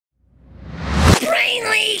Brain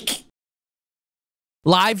leak!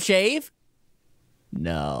 Live shave?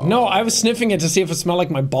 No. No, I was sniffing it to see if it smelled like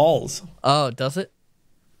my balls. Oh, does it?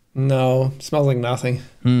 No, it smells like nothing.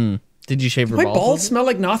 Did you shave your My balls? balls smell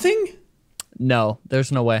like nothing? No,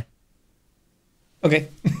 there's no way. Okay.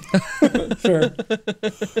 Sure.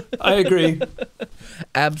 I agree.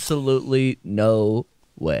 Absolutely no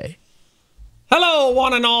way. Hello,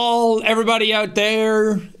 one and all, everybody out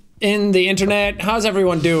there in the internet. How's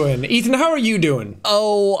everyone doing? Ethan, how are you doing?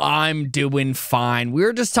 Oh, I'm doing fine. We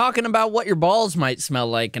were just talking about what your balls might smell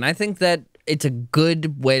like, and I think that it's a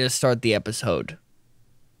good way to start the episode.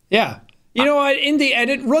 Yeah. You know what? In the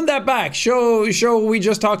edit, run that back. Show what we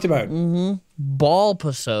just talked about. Ball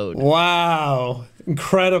episode. Wow.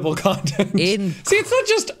 Incredible content. See, it's not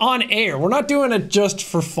just on air. We're not doing it just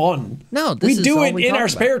for fun. No, this we do is it in our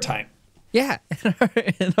spare time. Yeah,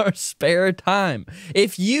 in our spare time.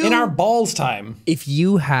 In our balls time. If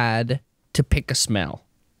you had to pick a smell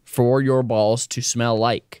for your balls to smell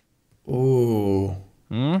like. Ooh.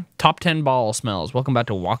 Top 10 ball smells. Welcome back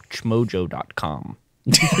to watchmojo.com.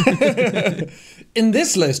 In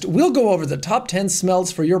this list, we'll go over the top 10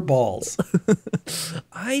 smells for your balls.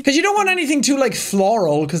 Because you don't want anything too like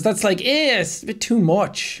floral, because that's like, it's a bit too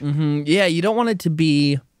much. Yeah, you don't want it to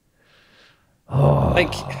be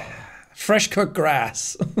like fresh cut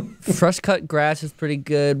grass. Fresh cut grass is pretty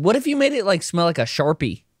good. What if you made it like smell like a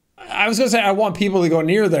Sharpie? I was gonna say I want people to go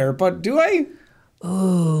near there, but do I?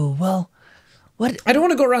 Oh, well, what? I don't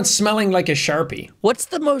want to go around smelling like a Sharpie. What's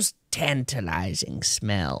the most tantalizing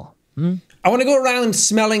smell? I want to go around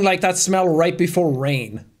smelling like that smell right before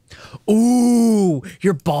rain. Ooh,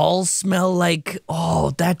 your balls smell like,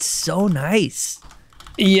 oh, that's so nice.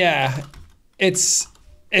 Yeah, it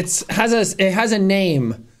has a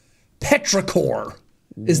name. Petrichor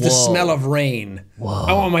is the smell of rain. Whoa.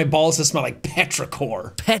 I want my balls to smell like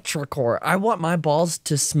petrichor. Petrichor. I want my balls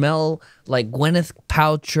to smell like Gwyneth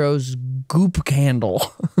Paltrow's Goop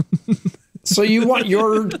candle. So you want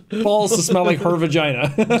your balls to smell like her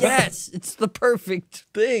vagina? Yes, it's the perfect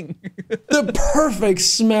thing. The perfect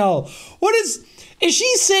smell. What is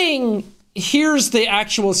she saying? Here's the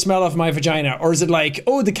actual smell of my vagina, or is it like,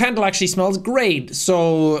 oh, the candle actually smells great,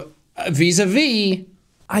 so vis-a-vis?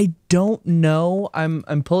 I don't know.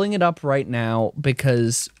 I'm pulling it up right now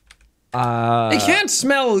because it can't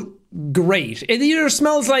smell great. It either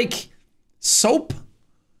smells like soap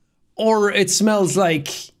or it smells like,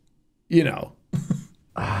 you know,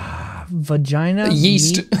 vagina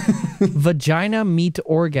yeast. Vagina meat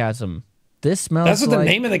orgasm. This smells That's what like, the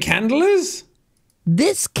name of the candle is?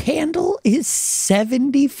 This candle is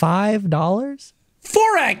 $75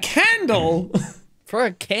 for a candle. For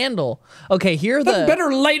a candle. Okay, here that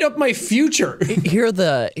better light up my future.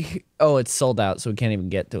 Oh, it's sold out, so we can't even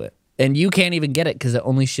get to it. And you can't even get it because it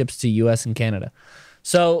only ships to US and Canada.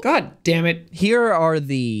 So God damn it. Here are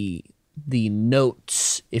the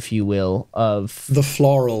notes, if you will, of the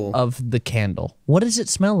floral of the candle. What does it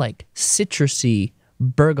smell like? Citrusy,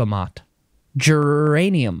 bergamot,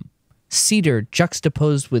 geranium, cedar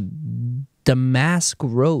juxtaposed with damask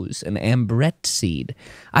rose and ambrette seed.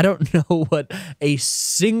 I don't know what a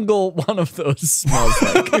single one of those smells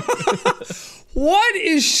like. What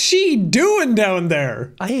is she doing down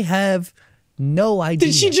there? I have no idea.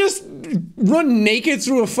 Did she just run naked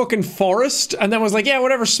through a fucking forest and then was like, yeah,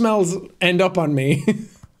 whatever smells end up on me?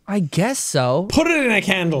 I guess so. Put it in a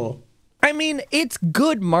candle. I mean, it's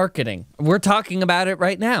good marketing. We're talking about it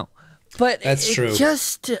right now. But that's true.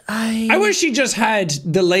 I wish she just had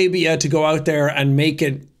the labia to go out there and make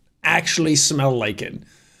it actually smell like it.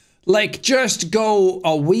 Like, just go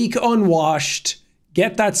a week unwashed,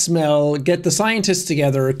 get that smell, get the scientists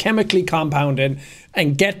together, chemically compounded,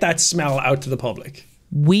 and get that smell out to the public.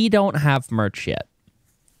 We don't have merch yet.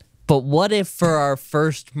 But what if for our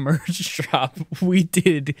first merch drop, we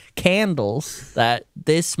did candles that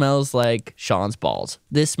this smells like Sean's balls.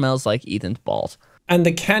 This smells like Ethan's balls. And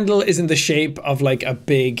the candle is in the shape of like a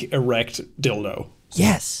big erect dildo.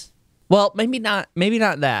 Yes. Well, maybe not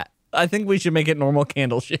that. I think we should make it normal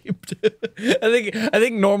candle shaped. I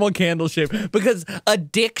think normal candle shaped, because a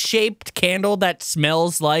dick shaped candle that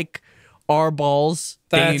smells like our balls,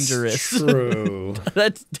 dangerous. That's true.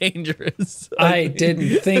 That's dangerous. I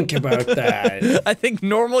didn't think about that. I think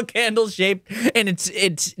normal candle shaped, and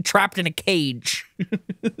it's trapped in a cage.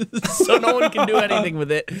 So no one can do anything with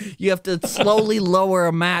it. You have to slowly lower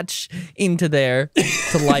a match into there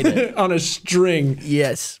to light it. On a string.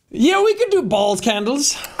 Yes. Yeah, we could do balls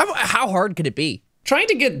candles. How hard could it be? Trying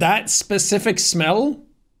to get that specific smell.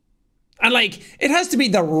 And like, it has to be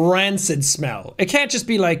the rancid smell. It can't just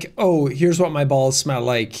be like, oh, here's what my balls smell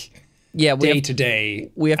like. Yeah, day to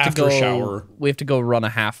day. We have to after go a shower. We have to go run a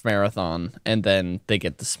half marathon, and then they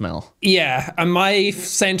get the smell. Yeah, and my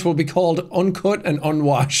scent will be called uncut and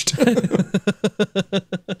unwashed, and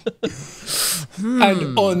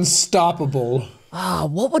unstoppable.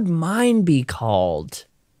 What would mine be called?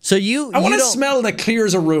 So I want a smell that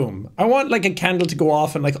clears a room. I want like a candle to go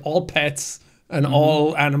off and like all pets and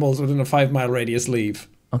all animals within a 5-mile radius leave.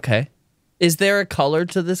 Okay. Is there a color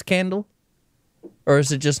to this candle? Or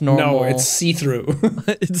is it just normal? No, it's see-through.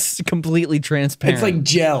 It's completely transparent. It's like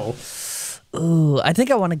gel. Ooh, I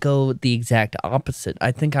think I want to go the exact opposite.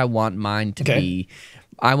 I think I want mine to be...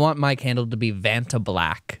 I want my candle to be Vanta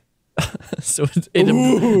Black. So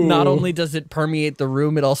not only does it permeate the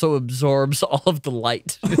room, it also absorbs all of the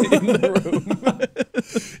light in the room.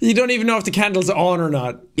 You don't even know if the candle's on or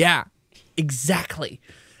not. Yeah, exactly.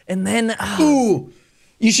 And then... Ooh,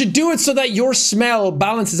 you should do it so that your smell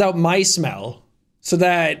balances out my smell. So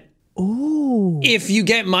that if you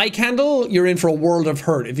get my candle, you're in for a world of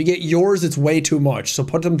hurt. If you get yours, it's way too much. So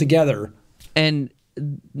put them together. And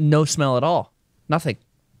no smell at all. Nothing.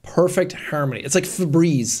 Perfect harmony. It's like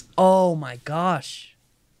Febreze. Oh my gosh.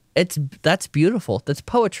 That's beautiful. That's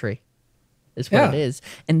poetry. Is what it is.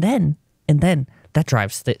 And then that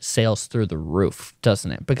drives sales through the roof,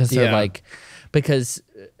 doesn't it? Because they're like because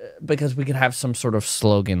we could have some sort of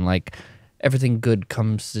slogan like everything good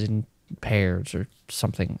comes in pairs or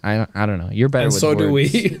something. I don't know. You're better with so words. do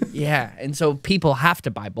we. Yeah, and so people have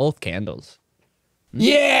to buy both candles.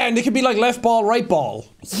 Yeah, and they could be like left ball, right ball.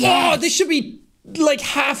 Yeah, oh, they should be like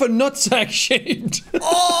half a nutsack shaped.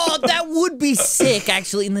 Oh, that would be sick,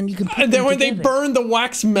 actually. And then you can put and then when they burn, the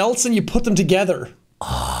wax melts and you put them together.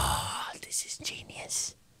 Oh, this is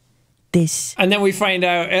genius. And then we find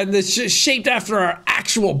out, and it's just shaped after our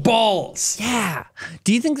actual balls. Yeah.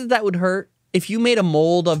 Do you think that would hurt if you made a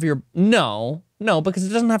mold of your? No, because it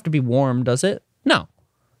doesn't have to be warm, does it? No.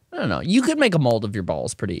 You could make a mold of your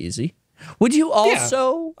balls pretty easy. Would you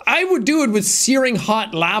also? Yeah. I would do it with searing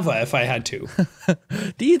hot lava if I had to.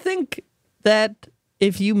 Do you think that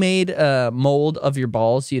if you made a mold of your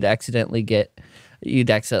balls, you'd accidentally dip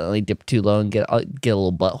too low and get a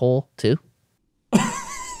little butthole too?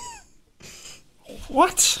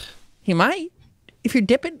 What? You might. If you're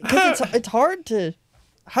dipping, because it's hard to.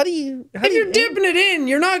 If you're dipping it in,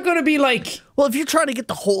 you're not going to be like. Well, if you're trying to get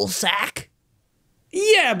the whole sack.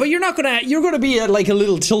 Yeah, but you're gonna be like a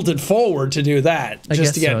little tilted forward to do that,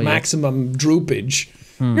 just to get maximum droopage.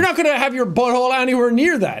 You're not gonna have your butthole anywhere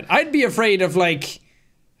near that. I'd be afraid of like,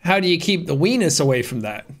 how do you keep the weenus away from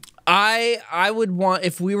that? I would want,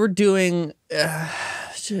 if we were doing,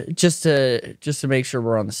 just to make sure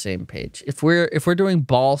we're on the same page. If we're doing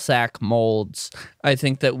ball sack molds, I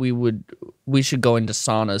think that we should go into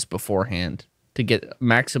saunas beforehand to get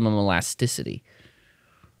maximum elasticity.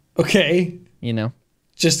 Okay. You know?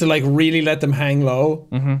 Just to like really let them hang low?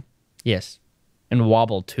 Mm-hmm. Yes. And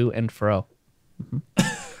wobble to and fro. Mm-hmm.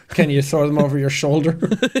 Can you throw them over your shoulder?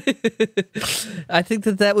 I think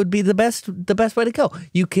that would be the best way to go.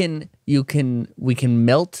 We can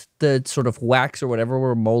melt the sort of wax or whatever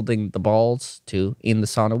we're molding the balls to in the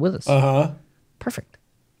sauna with us. Uh-huh. Perfect.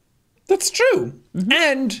 That's true. Mm-hmm.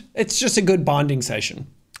 And it's just a good bonding session.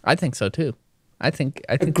 I think so too. I think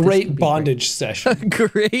a great bondage session. A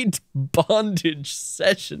great bondage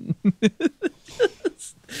session.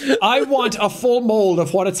 I want a full mold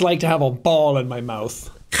of what it's like to have a ball in my mouth.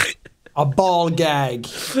 A ball gag.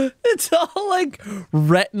 It's all like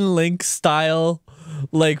Rhett and Link style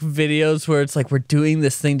like videos where it's like we're doing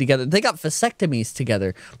this thing together. They got vasectomies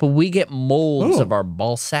together, but we get molds of our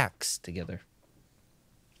ball sacks together.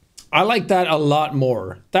 I like that a lot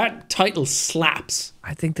more. That title slaps.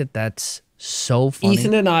 I think that's so funny.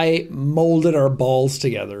 Ethan and I molded our balls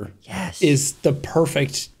together. Yes. Is the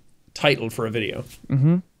perfect title for a video.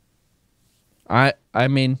 Mm-hmm. I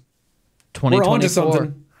mean, 2024. We're onto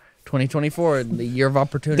something. 2024, the year of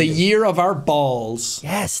opportunity. The year of our balls.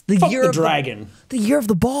 Yes, fuck year of the dragon. The year of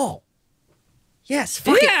the ball. Yes,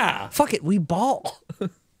 fuck it. Fuck it, we ball.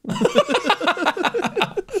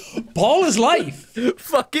 Ball is life.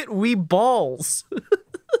 Fuck it, we balls.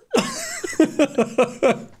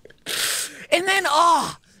 And then,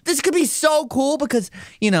 this could be so cool because,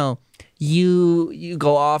 you know, you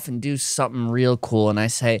go off and do something real cool, and I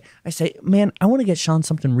say, man, I want to get Sean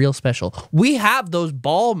something real special. We have those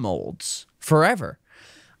ball molds forever.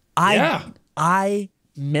 I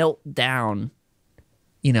melt down,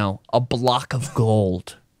 you know, a block of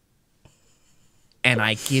gold, and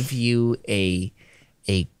I give you a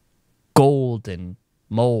golden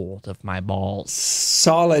mold of my balls.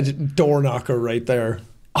 Solid door knocker right there.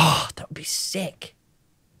 Oh, that would be sick.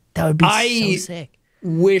 That would be so sick.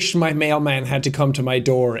 wish my mailman had to come to my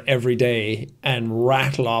door every day and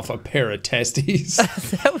rattle off a pair of testes.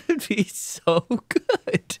 That would be so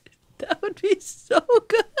good. That would be so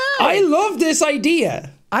good. I love this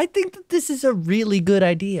idea. I think that this is a really good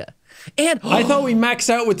idea. And I thought we maxed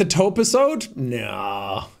out with the topisode.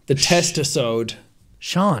 No, the testisode.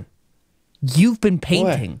 Sean, you've been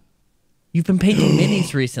painting. What? You've been painting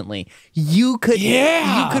minis recently. You could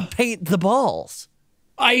paint the balls.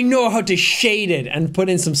 I know how to shade it and put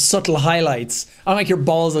in some subtle highlights. I'll make your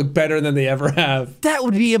balls look better than they ever have. That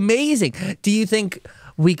would be amazing. Do you think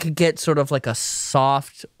we could get sort of like a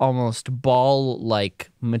soft, almost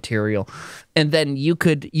ball-like material, and then you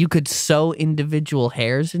could sew individual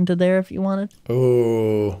hairs into there if you wanted?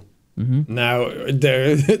 Oh, now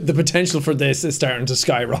the potential for this is starting to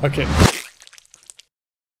skyrocket.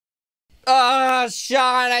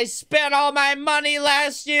 Sean, I spent all my money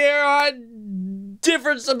last year on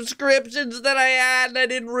different subscriptions that I had, and I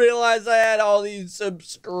didn't realize I had all these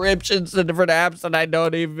subscriptions to different apps that I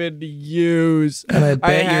don't even use. And I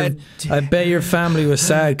bet your family was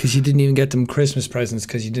sad because you didn't even get them Christmas presents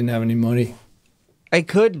because you didn't have any money. I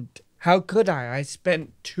couldn't. How could I? I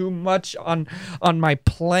spent too much on my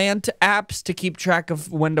plant apps to keep track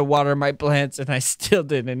of when to water my plants, and I still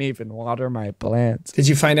didn't even water my plants. Did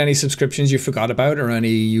you find any subscriptions you forgot about or any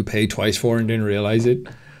you paid twice for and didn't realize it?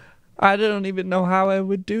 I don't even know how I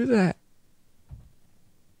would do that.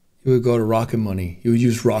 You would go to Rocket Money. You would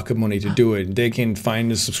use Rocket Money to do it. They can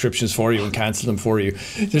find the subscriptions for you and cancel them for you.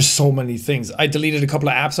 There's so many things. I deleted a couple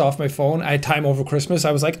of apps off my phone. I had time over Christmas.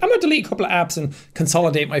 I was like, I'm going to delete a couple of apps and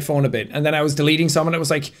consolidate my phone a bit. And then I was deleting some and it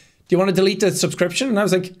was like, do you want to delete the subscription? And I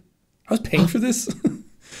was like, I was paying for this.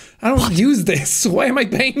 I don't use this. Why am I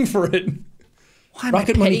paying for it?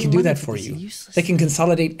 Rocket Money can do that for you. They can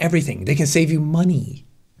consolidate everything. They can save you money.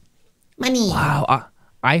 Wow.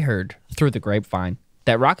 I heard through the grapevine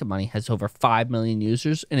that Rocket Money has over 5 million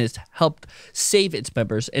users and has helped save its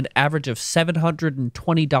members an average of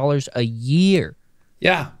 $720 a year.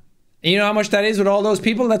 Yeah. And you know how much that is with all those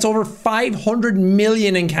people? That's over 500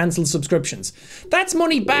 million in cancelled subscriptions. That's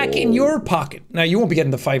money back in your pocket. Now, you won't be getting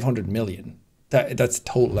the 500 million. That's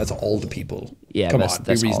total. That's all the people. Yeah, come on,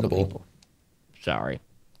 that's be reasonable. Sorry.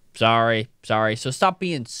 So stop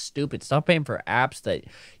being stupid. Stop paying for apps that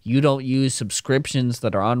you don't use, subscriptions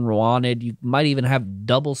that are unwanted. You might even have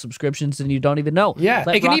double subscriptions and you don't even know. Yeah,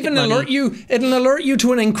 it can even alert you. It'll alert you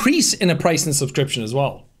to an increase in a price in subscription as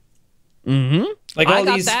well. Mm-hmm. Like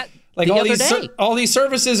all these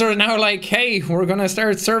services are now like, hey, we're gonna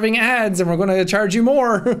start serving ads and we're gonna charge you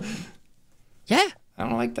more. Yeah, I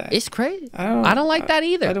don't like that. It's crazy. I don't like that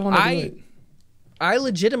either. I don't want to do it. I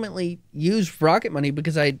legitimately used Rocket Money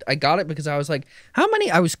because I got it because I was like,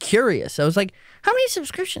 I was curious. I was like, how many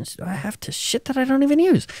subscriptions do I have to shit that I don't even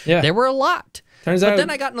use? Yeah. There were a lot. Turns out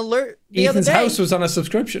then I got an alert the Ethan's other day. house was on a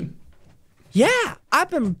subscription. Yeah,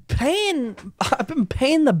 I've been paying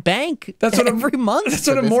the bank every month. That's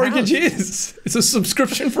what a mortgage is. It's a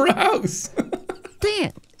subscription for a house.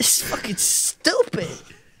 Damn, it's fucking stupid.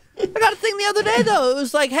 I got a thing the other day, though. It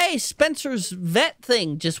was like, hey, Spencer's vet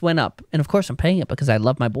thing just went up. And, of course, I'm paying it because I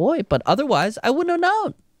love my boy. But otherwise, I wouldn't have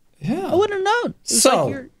known. Yeah. I wouldn't have known. So,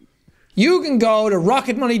 like you can go to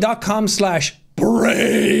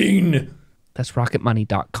rocketmoney.com/brain. That's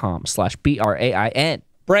rocketmoney.com/BRAIN.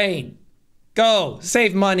 Brain. Go.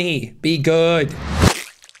 Save money. Be good.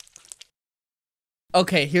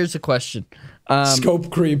 Okay, here's a question.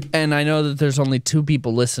 Scope creep. And I know that there's only 2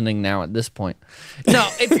 people listening now at this point. Now,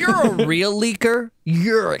 if you're a real leaker,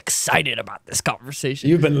 you're excited about this conversation.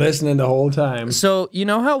 You've been listening the whole time. So, you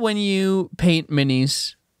know how when you paint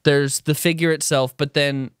minis, there's the figure itself, but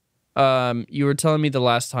then you were telling me the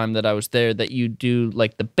last time that I was there that you do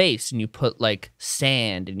like the base and you put like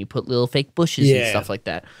sand and you put little fake bushes and stuff like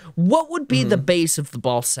that. What would be the base of the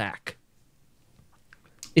ball sack?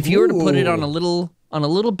 If you were to put it on a little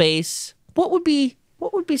base, what would be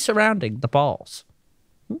surrounding the balls?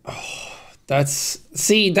 Oh, that's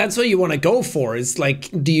what you want to go for. Is like,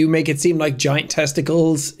 do you make it seem like giant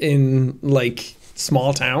testicles in like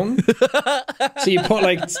small town? So you put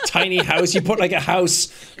like tiny house, you put like a house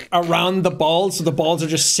around the balls, so the balls are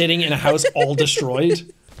just sitting in a house all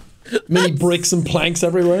destroyed. Many bricks and planks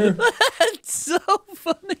everywhere. That's so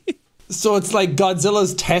funny. So it's like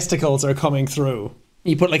Godzilla's testicles are coming through.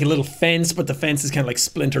 You put like a little fence, but the fence is kind of like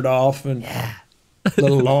splintered off and a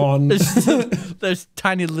little lawn. There's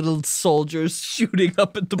tiny little soldiers shooting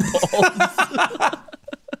up at the balls.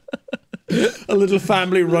 A little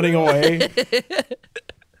family running away.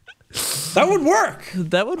 That would work.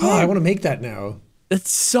 That would work. Oh, I want to make that now. It's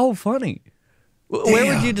so funny.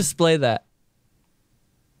 Where would you display that?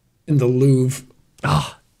 In the Louvre.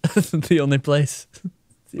 Oh, the only place.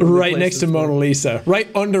 Right next to Mona Lisa. Right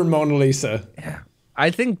under Mona Lisa. Yeah.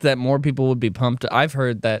 I think that more people would be pumped. I've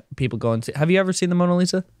heard that people go and see. Have you ever seen the Mona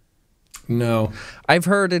Lisa? No. I've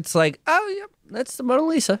heard it's like, oh, yeah, that's the Mona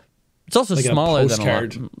Lisa. It's also like smaller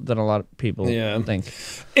than a lot of people think.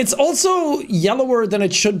 It's also yellower than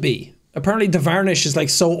it should be. Apparently the varnish is like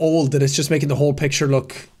so old that it's just making the whole picture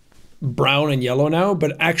look brown and yellow now,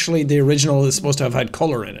 but actually the original is supposed to have had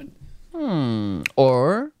color in it.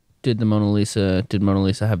 Or did Mona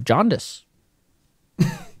Lisa have jaundice?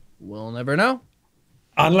 We'll never know.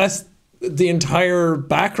 Unless the entire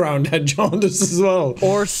background had jaundice as well.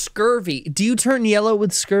 Or scurvy. Do you turn yellow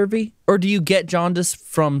with scurvy? Or do you get jaundice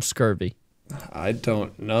from scurvy? I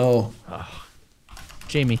don't know.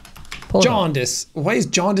 Jamie, pull jaundice. Why is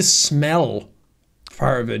jaundice smell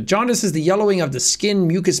part of it? Jaundice is the yellowing of the skin,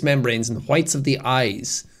 mucous membranes, and the whites of the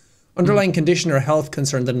eyes. Underlying condition or health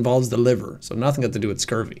concern that involves the liver. So nothing got to do with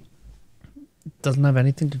scurvy. Doesn't have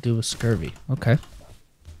anything to do with scurvy. Okay.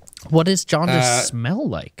 What does jaundice smell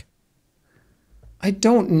like? I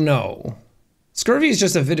don't know. Scurvy is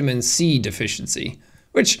just a vitamin C deficiency,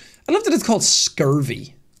 which I love that it's called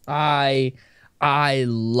scurvy. I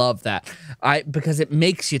love that. Because it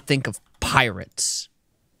makes you think of pirates.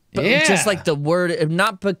 But yeah. Just like the word,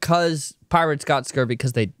 not because pirates got scurvy,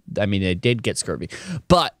 because they did get scurvy,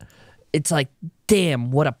 but it's like,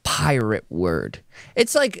 damn, what a pirate word.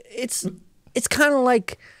 It's like, it's kind of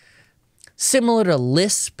like similar to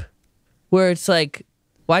lisp, where it's like,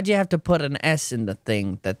 why'd you have to put an S in the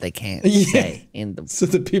thing that they can't say in the so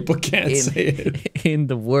that people can't say it in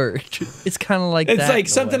the word? It's kind of like it's that. Like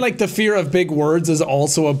something like the fear of big words is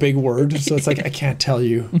also a big word. So it's like I can't tell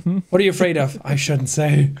you. What are you afraid of? I shouldn't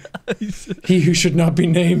say. He who should not be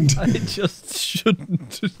named. I just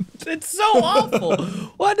shouldn't. It's so awful.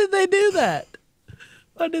 Why did they do that?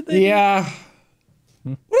 Why did they? Yeah.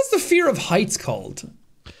 What is the fear of heights called?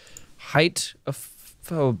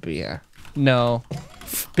 Height-ophobia. No.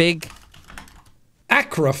 Big.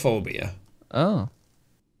 Acrophobia. Oh.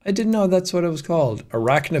 I didn't know that's what it was called.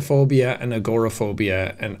 Arachnophobia and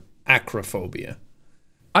agoraphobia and acrophobia.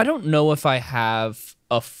 I don't know if I have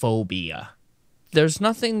a phobia. There's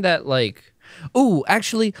nothing that like... Ooh,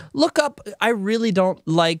 actually, look up... I really don't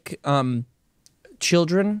like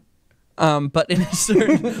children. But in a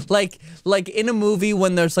certain... like in a movie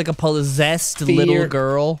when there's like a possessed little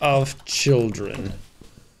girl. Of children.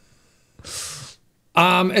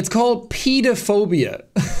 It's called pedophobia.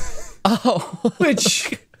 Oh.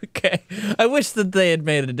 Which... Okay. I wish that they had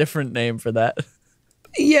made a different name for that.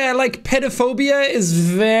 Yeah, like pedophobia is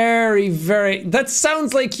very, very... That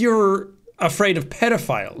sounds like you're afraid of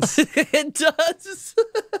pedophiles. It does.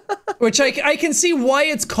 Which I can see why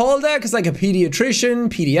it's called that, because like a pediatrician,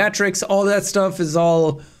 pediatrics, all that stuff is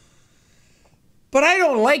all... But I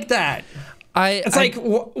don't like that. It's like,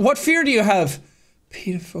 what fear do you have?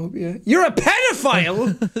 Pedophobia? You're a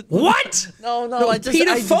pedophile? What? No,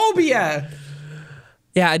 pedophobia.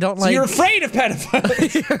 Yeah, I don't like... So you're afraid of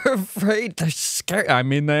pedophiles. You're afraid. They're scary. I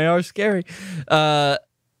mean, they are scary.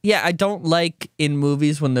 Yeah, I don't like in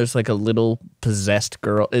movies when there's like a little possessed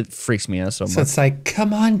girl. It freaks me out so much. So it's like,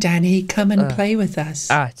 come on, Danny, come and play with us.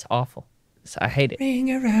 It's awful. I hate it.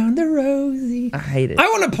 Ring around the rosy. I hate it. I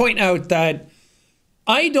want to point out that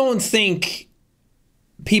I don't think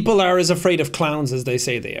people are as afraid of clowns as they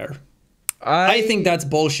say they are. I think that's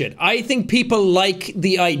bullshit. I think people like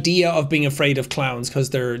the idea of being afraid of clowns because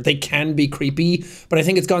they can be creepy, but I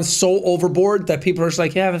think it's gone so overboard that people are just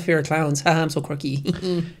like, yeah, I have a fear of clowns. I'm so quirky.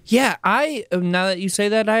 Yeah, now that you say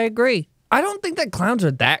that, I agree. I don't think that clowns are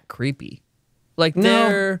that creepy. Like,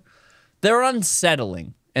 they're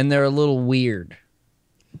unsettling, and they're a little weird.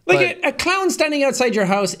 Like, a clown standing outside your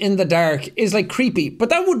house in the dark is, like, creepy, but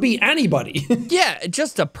that would be anybody. Yeah,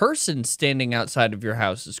 just a person standing outside of your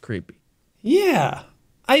house is creepy. Yeah.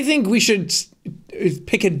 I think we should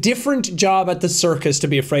pick a different job at the circus to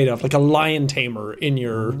be afraid of, like a lion tamer in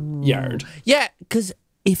your yard. Yeah, because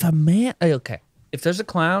if there's a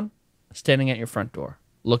clown standing at your front door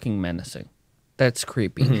looking menacing, that's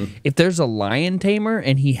creepy. Mm-hmm. If there's a lion tamer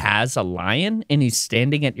and he has a lion and he's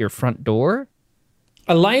standing at your front door...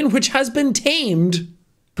 A lion which has been tamed.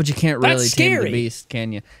 But you can't really tame the beast,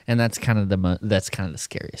 can you? And that's kind of the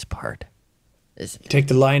scariest part. Take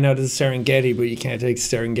the lion out of the Serengeti, but you can't take the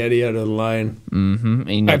Serengeti out of the lion.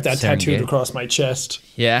 Mm-hmm. I have that tattooed across my chest.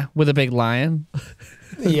 Yeah, with a big lion.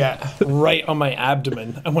 Yeah, right on my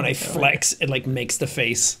abdomen. And when I flex, it like makes the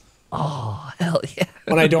face. Oh, hell yeah.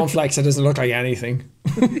 When I don't flex, it doesn't look like anything.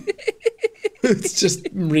 It's just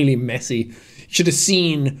really messy. You should have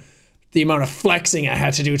seen the amount of flexing I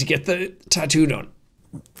had to do to get the tattoo done.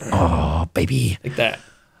 Oh, baby. Like that.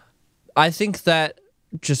 I think that,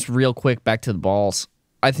 just real quick, back to the balls.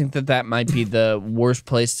 I think that that might be the worst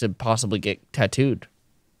place to possibly get tattooed.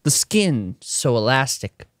 The skin, so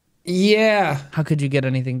elastic. Yeah. How could you get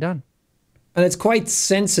anything done? And it's quite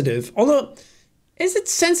sensitive. Although, is it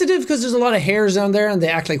sensitive because there's a lot of hairs down there and they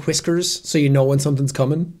act like whiskers so you know when something's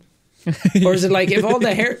coming? Or is it like if all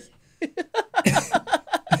the hair...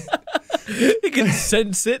 You can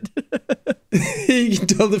sense it. You can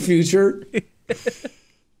tell the future.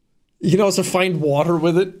 You can also find water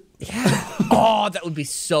with it. Yeah. Oh, that would be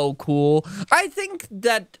so cool. I think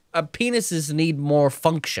that penises need more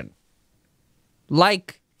function.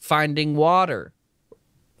 Like finding water.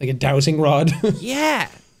 Like a dowsing rod. Yeah.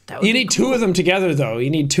 You need two of them together, though. You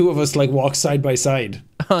need two of us, like, walk side by side.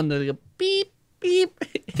 On the beep, beep.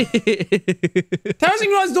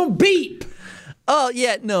 Dowsing rods don't beep! Oh,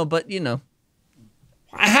 yeah, no, but, you know.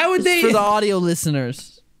 How would they... For the audio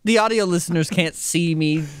listeners. The audio listeners can't see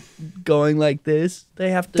me going like this. They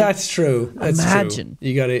have to... That's true. That's imagine. True.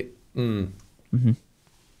 You gotta...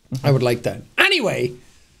 I would like that. Anyway,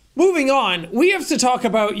 moving on, we have to talk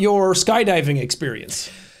about your skydiving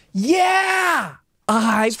experience. Yeah!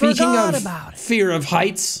 I forgot about it. Fear of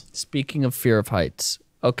heights. Speaking of fear of heights.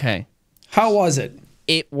 Okay. How was it?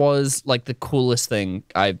 It was like the coolest thing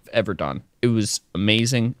I've ever done. It was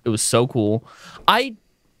amazing. It was so cool. I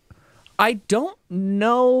don't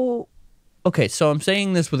know. Okay, so I'm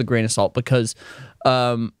saying this with a grain of salt because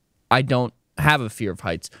I don't have a fear of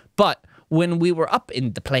heights. But when we were up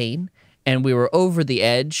in the plane and we were over the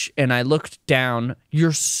edge and I looked down,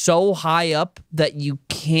 you're so high up that you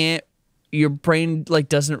can't, your brain like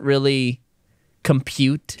doesn't really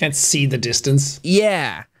compute. Can't see the distance.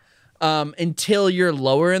 Yeah. Until you're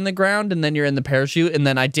lower in the ground and then you're in the parachute. And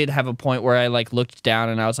then I did have a point where I like looked down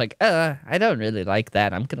and I was like, I don't really like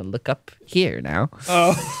that. I'm going to look up here now.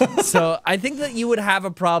 Oh. So I think that you would have a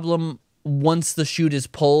problem once the chute is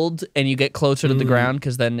pulled and you get closer to the ground,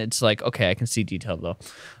 because then it's like, okay, I can see detail though.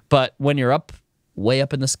 But when you're up, way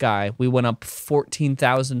up in the sky, we went up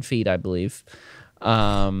 14,000 feet, I believe.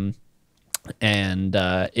 And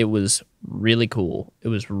it was really cool. It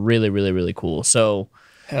was really, really, really cool. So...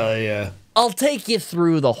 Hell yeah. I'll take you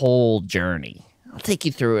through the whole journey. I'll take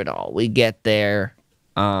you through it all. We get there.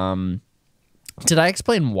 Did I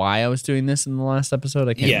explain why I was doing this in the last episode?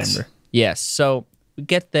 I can't remember. Yes. So we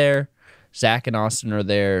get there. Zach and Austin are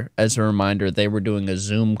there. As a reminder, they were doing a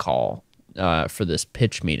Zoom call for this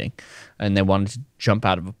pitch meeting, and they wanted to jump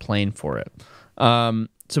out of a plane for it.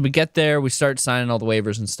 So we get there. We start signing all the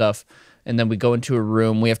waivers and stuff. And then we go into a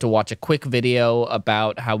room. We have to watch a quick video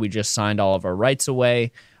about how we just signed all of our rights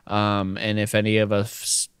away. And if any of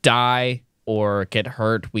us die or get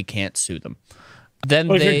hurt, we can't sue them. Then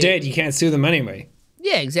well, if you're dead, you can't sue them anyway.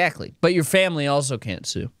 Yeah, exactly. But your family also can't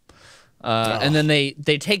sue. And then they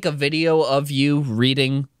take a video of you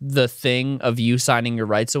reading the thing of you signing your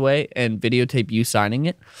rights away and videotape you signing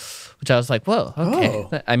it, which I was like, whoa, okay.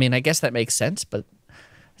 Oh. I mean, I guess that makes sense, but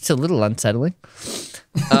it's a little unsettling.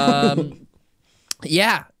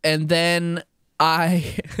 Yeah, and then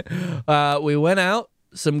we went out.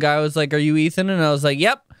 Some guy was like, "Are you Ethan?" And I was like,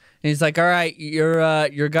 "Yep." And he's like, "All right,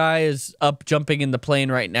 your guy is up jumping in the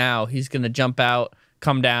plane right now. He's gonna jump out,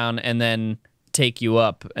 come down, and then take you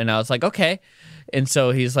up." And I was like, "Okay." And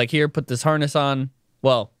so he's like, "Here, put this harness on."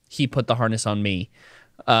 Well, he put the harness on me,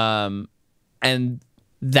 and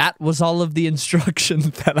that was all of the instruction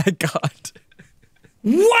that I got.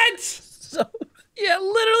 What? So. Yeah,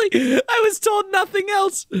 literally, I was told nothing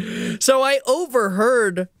else. So I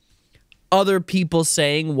overheard other people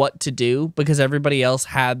saying what to do because everybody else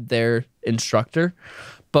had their instructor.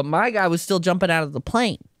 But my guy was still jumping out of the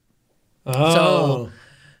plane. Oh.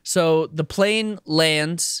 So the plane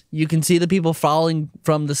lands. You can see the people falling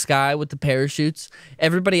from the sky with the parachutes.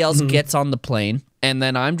 Everybody else gets on the plane. And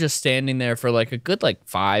then I'm just standing there for like a good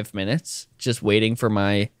 5 minutes, just waiting for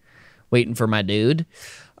my dude.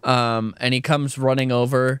 And he comes running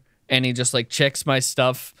over and he just like checks my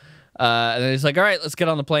stuff. And then he's like, all right, let's get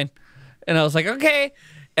on the plane. And I was like, okay.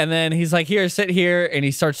 And then he's like, here, sit here. And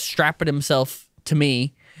he starts strapping himself to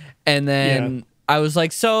me. And then I was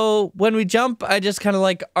like, so when we jump, I just kind of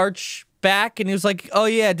like arch back. And he was like, oh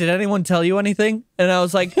yeah, did anyone tell you anything? And I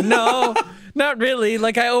was like, no, not really.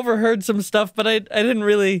 Like I overheard some stuff, but I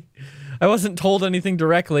wasn't told anything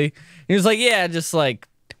directly. He was like, yeah, just like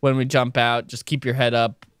when we jump out, just keep your head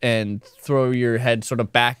up and throw your head sort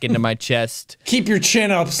of back into my chest. Keep your chin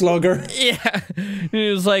up, slugger. Yeah. And he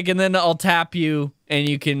was like, and then I'll tap you and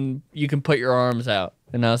you can put your arms out.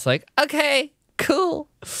 And I was like, okay, cool.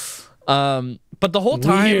 But the whole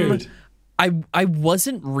time I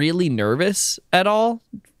wasn't really nervous at all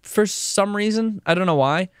for some reason. I don't know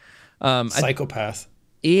why. Psychopath.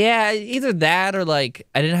 Yeah, either that or like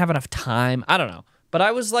I didn't have enough time. I don't know. But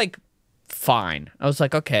I was like fine. I was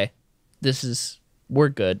like, okay, we're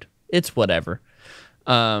good. It's whatever.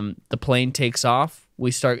 The plane takes off.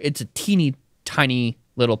 It's a teeny tiny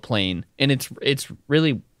little plane, and it's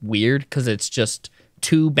really weird because it's just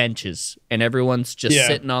 2 benches and everyone's just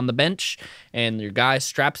sitting on the bench, and your guy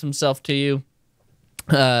straps himself to you.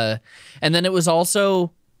 And then it was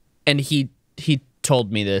also, and he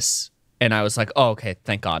told me this, and I was like, oh, okay,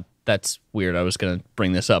 thank God. That's weird. I was gonna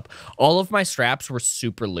bring this up. All of my straps were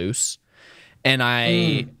super loose, and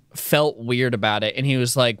I felt weird about it. And he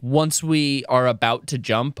was like, once we are about to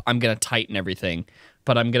jump, I'm gonna tighten everything,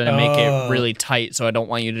 but I'm gonna make it really tight, so I don't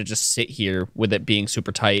want you to just sit here with it being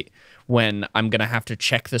super tight when I'm gonna have to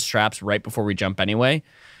check the straps right before we jump anyway.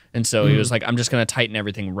 And so he was like, I'm just gonna tighten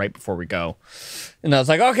everything right before we go. And I was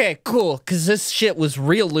like, okay, cool, because this shit was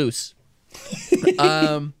real loose.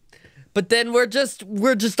 But then we're just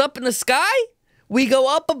up in the sky. We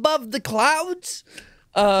go up above the clouds.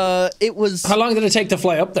 It was. How long did it take to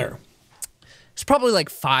fly up there? It's probably like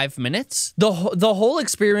 5 minutes. The whole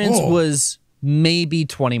experience was maybe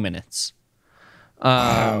 20 minutes,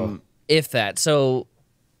 Wow. if that. So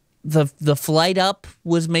the flight up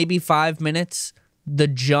was maybe 5 minutes. The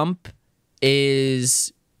jump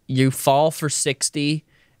is you fall for 60,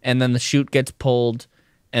 and then the chute gets pulled,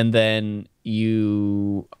 and then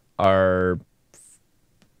you are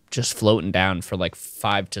just floating down for like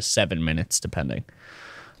 5 to 7 minutes, depending.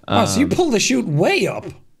 Oh, so you pulled the chute way up.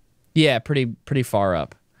 Yeah, pretty far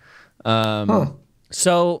up.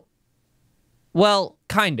 So, well,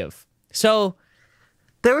 kind of. So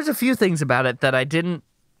there was a few things about it that I didn't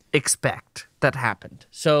expect that happened.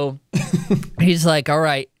 So he's like, all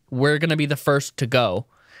right, we're going to be the first to go.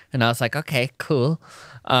 And I was like, okay, cool.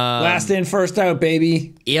 Last in, first out,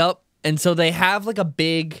 baby. Yep. And so they have like a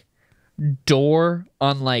big door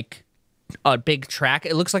on like a big track.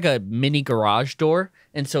 It looks like a mini garage door.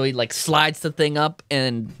 And so he like slides the thing up,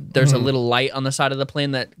 and there's a little light on the side of the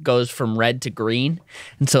plane that goes from red to green.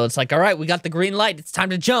 And so it's like, all right, we got the green light. It's time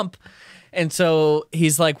to jump. And so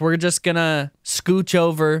he's like, we're just going to scooch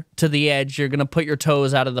over to the edge. You're going to put your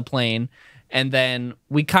toes out of the plane. And then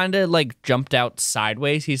we kind of like jumped out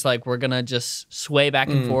sideways. He's like, we're going to just sway back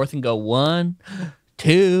and forth and go 1,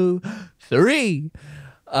 2, 3.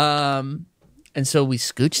 And so we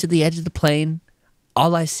scooch to the edge of the plane.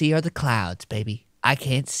 All I see are the clouds, baby. I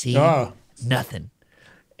can't see nothing.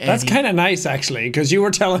 And That's kind of nice, actually, because you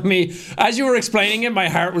were telling me, as you were explaining it, my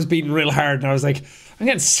heart was beating real hard, and I was like, I'm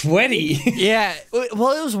getting sweaty. Yeah,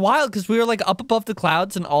 well, it was wild because we were like up above the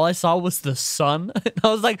clouds, and all I saw was the sun. And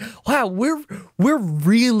I was like, wow, we're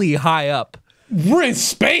really high up. We're in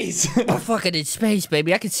space. We're fucking in space,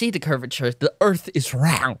 baby. I can see the curvature. The Earth is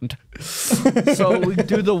round. So we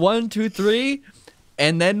do the 1, 2, 3,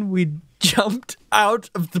 and then we jumped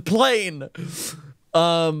out of the plane.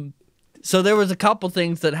 So there was a couple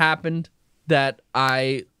things that happened that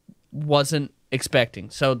I wasn't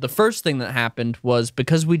expecting. So the first thing that happened was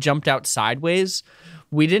because we jumped out sideways,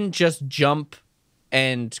 we didn't just jump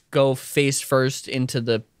and go face first into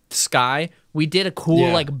the sky. We did a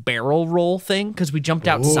cool like barrel roll thing because we jumped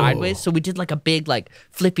out sideways. So we did like a big like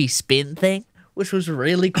flippy spin thing, which was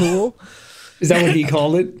really cool. Is that what he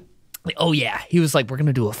called it? Oh yeah, he was like, we're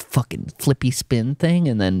gonna do a fucking flippy spin thing,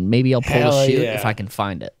 and then maybe I'll pull a chute if I can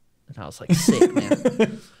find it. And I was like, sick,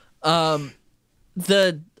 man.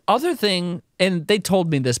 The other thing, and they told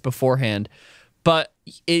me this beforehand, but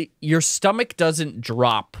your stomach doesn't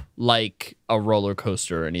drop like a roller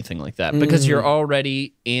coaster or anything like that because you're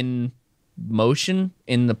already in motion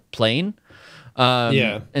in the plane.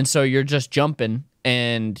 And so you're just jumping,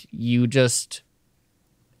 and you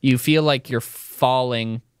feel like you're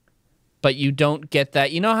falling, but you don't get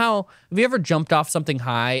that. You know how, have you ever jumped off something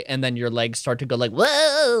high and then your legs start to go like,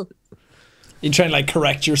 whoa? You try and like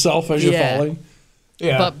correct yourself as you're falling.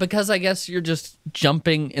 Yeah. But because I guess you're just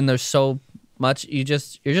jumping and there's so much, you're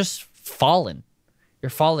just falling.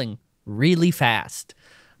 You're falling really fast.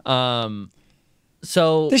 So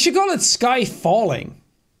they should call it sky falling.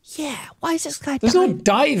 Yeah, why is it sky There's diving? no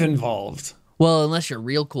dive involved. Well, unless you're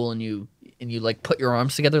real cool and you like put your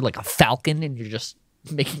arms together like a falcon and you're just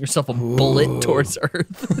making yourself a bullet towards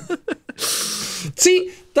Earth.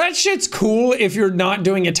 See, that shit's cool if you're not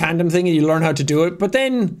doing a tandem thing and you learn how to do it, but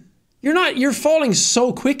then you're falling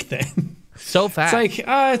so quick then. So fast. It's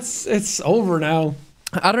like, it's over now.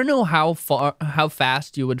 I don't know how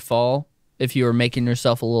fast you would fall if you were making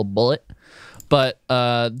yourself a little bullet, but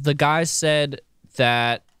the guy said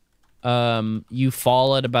that you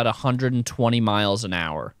fall at about 120 miles an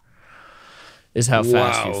hour is how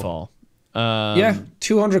fast you fall. Yeah,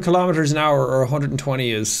 200 kilometers an hour or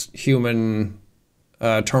 120 is human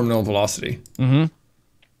terminal velocity. Mm-hmm.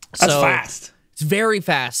 That's fast. It's very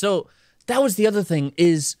fast. So that was the other thing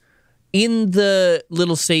is in the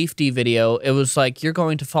little safety video, it was like, you're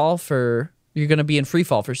going to be in free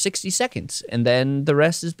fall for 60 seconds and then the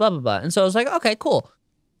rest is blah, blah, blah. And so I was like, okay, cool.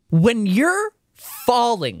 When you're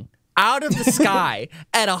falling out of the sky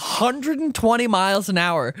at 120 miles an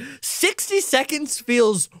hour, 60 seconds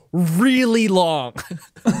feels really long.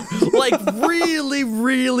 Like really,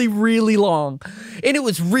 really, really long. And it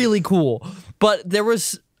was really cool. But there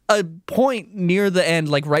was a point near the end,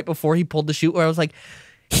 like right before he pulled the chute, where I was like,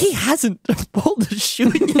 he hasn't pulled the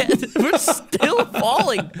chute yet. We're still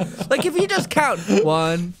falling. Like if you just count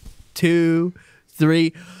 1, 2,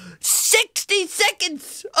 3... 60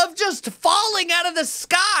 seconds of just falling out of the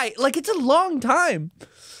sky. Like, it's a long time.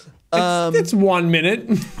 It's 1 minute.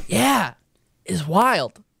 Yeah. It's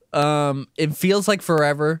wild. It feels like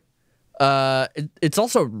forever. It's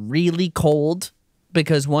also really cold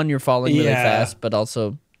because, one, you're falling really fast, but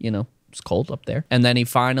also, you know, it's cold up there. And then he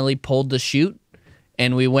finally pulled the chute,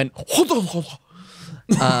 and we went...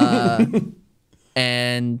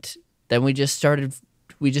 and then we just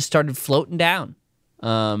started floating down.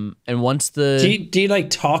 And once the do you like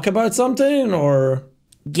talk about something or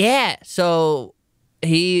yeah, so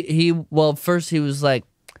well first he was like,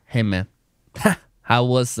 hey man, how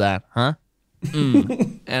was that, huh?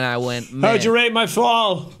 And I went, man, how'd you rate my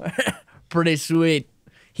fall? Pretty sweet.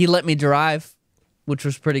 He let me drive, which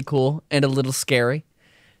was pretty cool and a little scary.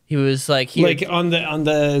 He was like, here. Like on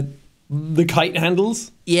the kite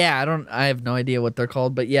handles? Yeah, I have no idea what they're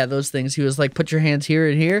called, but yeah, those things. He was like, put your hands here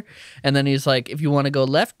and here. And then he's like, if you want to go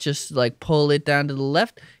left, just like pull it down to the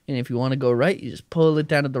left. And if you want to go right, you just pull it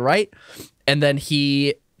down to the right. And then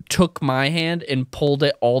he took my hand and pulled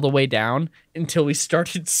it all the way down until we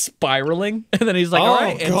started spiraling. And then he's like, all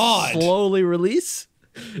right, and slowly release.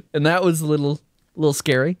 And that was a little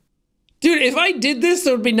scary. Dude, if I did this,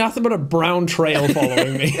 there would be nothing but a brown trail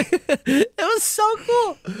following me. It was so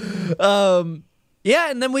cool.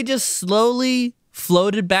 Yeah, and then we just slowly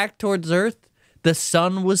floated back towards Earth. The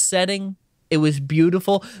sun was setting. It was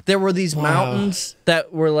beautiful. There were these mountains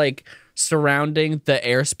that were like surrounding the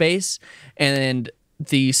airspace, and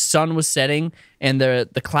the sun was setting, and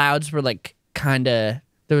the clouds were like kind of...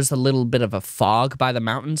 There was a little bit of a fog by the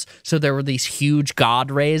mountains, so there were these huge God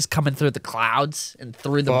rays coming through the clouds and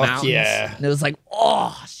through the mountains. Yeah. And it was like,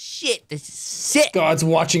 oh, shit, this is sick. God's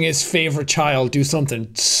watching his favorite child do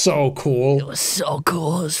something so cool. It was so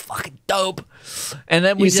cool. It was fucking dope. And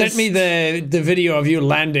then you sent me the video of you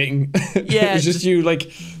landing. Yeah. It was just you, like,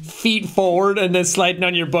 feet forward and then sliding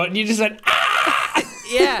on your butt, and you just went, ah!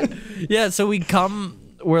 Yeah. Yeah, so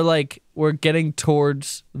we're getting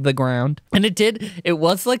towards the ground, and it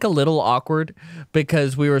was like a little awkward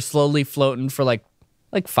because we were slowly floating for like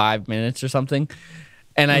 5 minutes or something,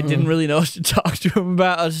 and I didn't really know what to talk to him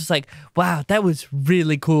about. I was just like, wow, that was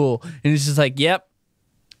really cool. And he's just like, yep,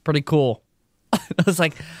 pretty cool. I was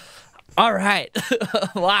like, all right.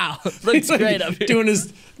 Wow, looks great up here.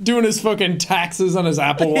 Doing his fucking taxes on his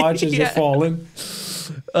Apple Watch as you're falling.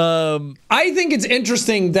 I think it's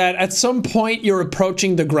interesting that at some point you're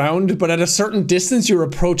approaching the ground, but at a certain distance you're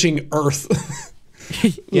approaching Earth.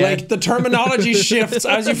 Yeah. Like the terminology shifts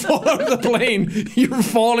as you fall out of the plane. You're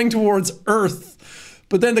falling towards Earth.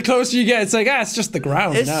 But then the closer you get, it's like, it's just the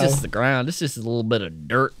ground. It's just the ground. It's just a little bit of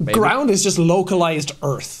dirt, baby. Ground is just localized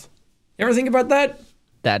Earth. You ever think about that?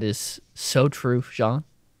 That is so true, Sean.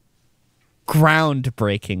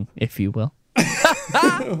 Groundbreaking, if you will.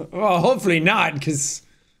 Well, hopefully not, because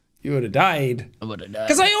you would have died. I would have died.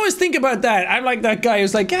 Because I always think about that. I'm like that guy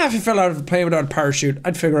who's like, if you fell out of a plane without a parachute,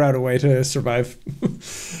 I'd figure out a way to survive.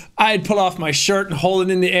 I'd pull off my shirt and hold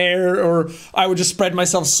it in the air, or I would just spread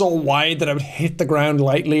myself so wide that I would hit the ground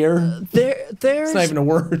lightlier. There's it's not even a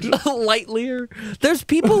word. Lightlier. There's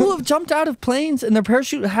people who have jumped out of planes and their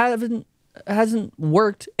parachute hasn't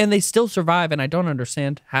worked, and they still survive, and I don't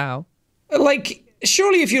understand how. Like,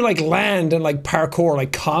 surely if you like land and like parkour,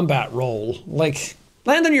 like combat roll, like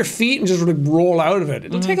land on your feet and just roll out of it.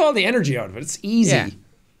 It'll take all the energy out of it. It's easy.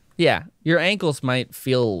 Yeah. Your ankles might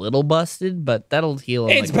feel a little busted, but that'll heal.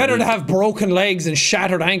 It's better to have broken legs and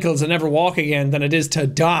shattered ankles and never walk again than it is to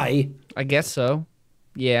die. I guess so.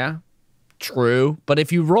 Yeah. True. But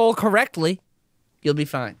if you roll correctly, you'll be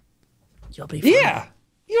fine. You'll be fine. Yeah.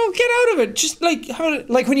 You know, get out of it. Just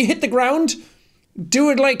like when you hit the ground, do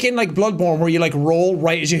it like in like Bloodborne where you like roll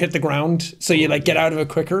right as you hit the ground so you like get out of it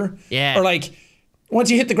quicker. Yeah. Or like once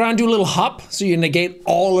you hit the ground, do a little hop so you negate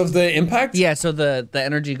all of the impact. Yeah, so the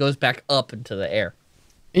energy goes back up into the air.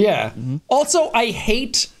 Yeah. Also, I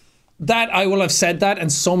hate that I will have said that,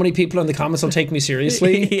 and so many people in the comments will take me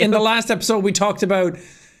seriously. In the last episode, we talked about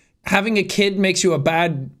having a kid makes you a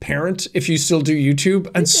bad parent if you still do YouTube,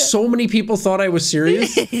 and so many people thought I was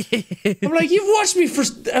serious. I'm like, you've watched me for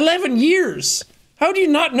 11 years. How do you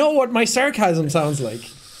not know what my sarcasm sounds like?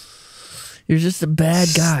 You're just a bad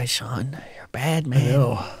guy, Sean. You're a bad man. I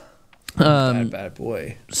know. Bad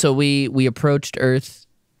boy. So we approached Earth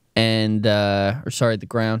and the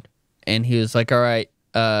ground, and he was like, all right,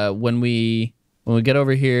 when we get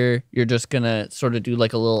over here, you're just gonna sort of do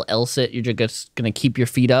like a little L-sit. You're just gonna keep your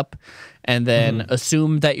feet up, and then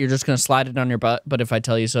assume that you're just gonna slide it on your butt. But if I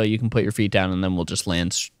tell you so, you can put your feet down, and then we'll just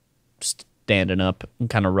land standing up and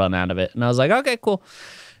kind of run out of it. And I was like, okay, cool.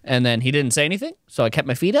 And then he didn't say anything, so I kept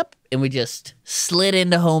my feet up, and we just slid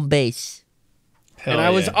into home base. Hell and I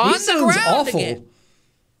was on the ground awful. again.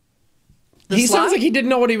 He sounds like he didn't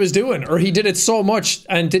know what he was doing, or he did it so much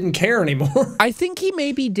and didn't care anymore. I think he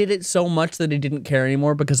maybe did it so much that he didn't care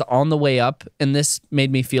anymore, because on the way up, and this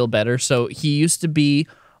made me feel better, so he used to be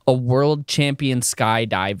a world champion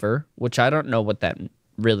skydiver, which I don't know what that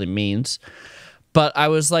really means. But I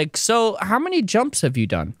was like, so how many jumps have you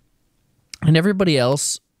done? And everybody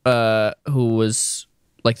else who was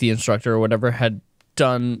like the instructor or whatever had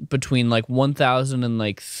done between like 1,000 and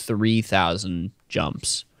like 3,000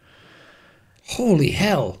 jumps. Holy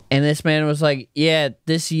hell. And this man was like, yeah,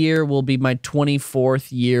 this year will be my 24th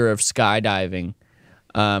year of skydiving.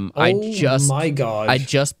 My God. I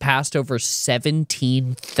just passed over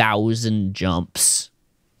 17,000 jumps.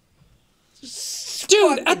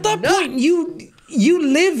 Dude, at that point, you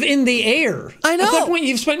live in the air. I know. At that point,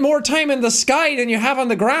 you've spent more time in the sky than you have on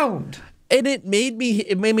the ground. And it made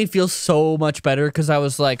me feel so much better, because I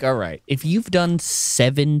was like, all right, if you've done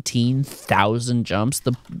 17,000 jumps,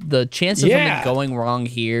 the chance of something going wrong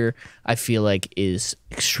here, I feel like, is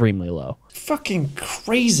extremely low. Fucking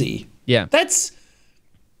crazy. Yeah. That's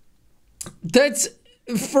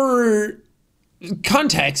for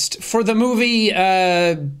context, for the movie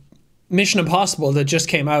Mission Impossible that just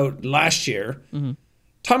came out last year.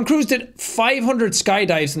 Tom Cruise did 500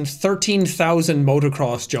 skydives and 13,000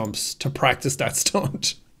 motocross jumps to practice that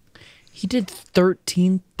stunt. He did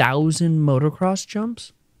 13,000 motocross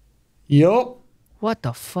jumps? Yup. What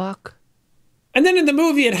the fuck? And then in the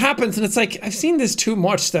movie it happens, and it's like, I've seen this too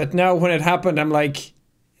much that now when it happened, I'm like,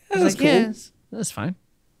 that's cool. Yeah, that's fine.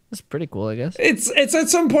 That's pretty cool, I guess. It's at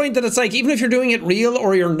some point that it's like, even if you're doing it real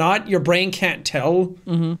or you're not, your brain can't tell.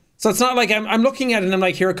 So it's not like I'm looking at it and I'm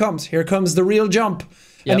like, here it comes. Here comes the real jump.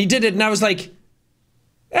 Yep. And he did it, and I was like,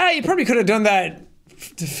 you probably could have done that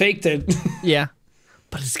to faked it. Yeah.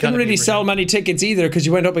 But it's didn't really sell many tickets either, because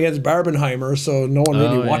you went up against Barbenheimer, so no one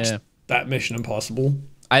really watched that Mission Impossible.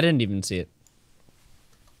 I didn't even see it.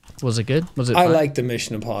 Was it good? Was it fun? I like the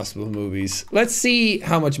Mission Impossible movies. Let's see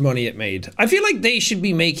how much money it made. I feel like they should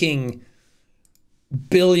be making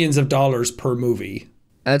billions of dollars per movie.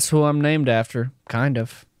 That's who I'm named after, kind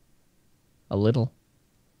of. A little.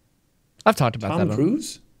 I've talked about that. Tom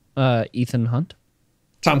Cruise? Ethan Hunt.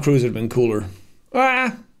 Tom Cruise would have been cooler.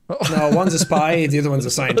 No, one's a spy, the other one's a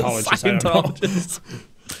Scientologist. I don't know.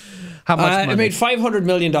 How much money? It made $500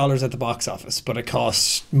 million at the box office, but it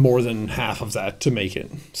cost more than half of that to make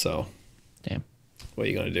it. So, damn. What are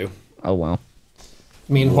you going to do? Oh, well.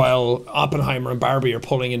 Meanwhile, Oppenheimer and Barbie are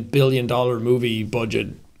pulling in billion-dollar movie budget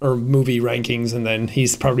or movie rankings, and then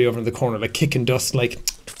he's probably over in the corner like kicking dust like,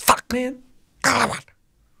 fuck, man.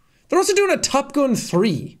 They're also doing a Top Gun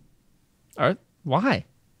 3. Why?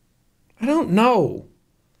 I don't know.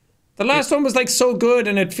 The last one was like so good,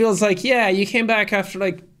 and it feels like, yeah, you came back after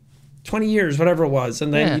like 20 years, whatever it was,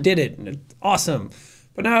 and then you did it, and it's awesome.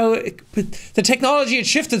 But now the technology had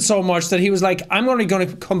shifted so much that he was like, I'm only going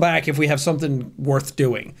to come back if we have something worth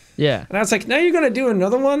doing. Yeah. And I was like, now you're going to do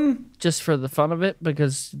another one? Just for the fun of it,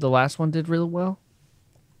 because the last one did really well?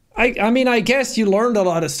 I mean, I guess you learned a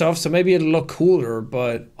lot of stuff, so maybe it'll look cooler,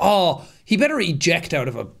 but he better eject out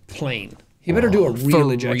of a plane. He better do a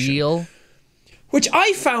real ejection. Real? Which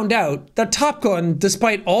I found out that Top Gun,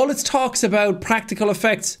 despite all its talks about practical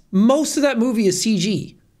effects, most of that movie is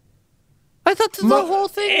CG. I thought the whole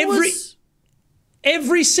thing was...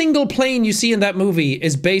 Every single plane you see in that movie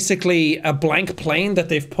is basically a blank plane that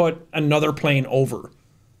they've put another plane over.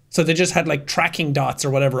 So they just had like tracking dots or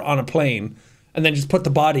whatever on a plane, and then just put the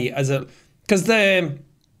body as a... Because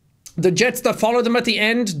the jets that follow them at the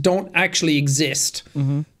end don't actually exist.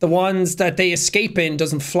 The ones that they escape in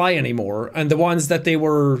doesn't fly anymore. And the ones that they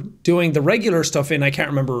were doing the regular stuff in, I can't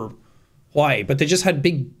remember why, but they just had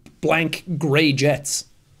big blank gray jets.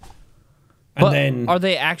 And But then are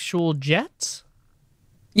they actual jets?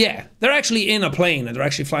 yeah, they're actually in a plane and they're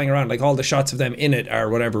actually flying around. Like all the shots of them in it are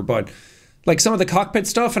whatever, but like some of the cockpit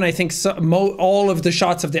stuff, and I think all of the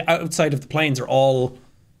shots of the outside of the planes are all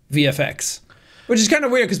VFX, which is kind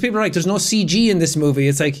of weird because people are like, "There's no CG in this movie."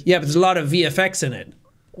 It's like, yeah, but there's a lot of VFX in it.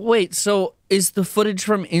 Wait, so is the footage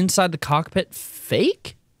from inside the cockpit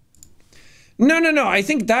fake? No. I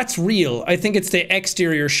think that's real. I think it's the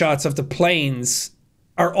exterior shots of the planes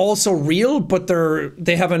are also real, but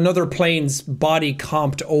they have another plane's body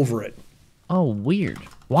comped over it. Oh, weird.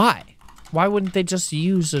 Why? Why wouldn't they just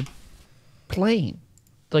use a plane?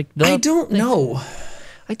 Like I don't know.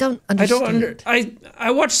 I don't understand.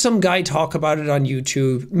 I watched some guy talk about it on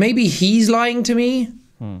YouTube. Maybe he's lying to me.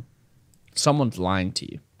 Someone's lying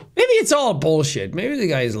to you. Maybe it's all bullshit. Maybe the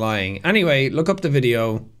guy's lying. Anyway, look up the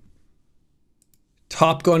video.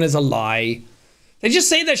 Top Gun is a lie. They just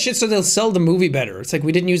say that shit so they'll sell the movie better. It's like,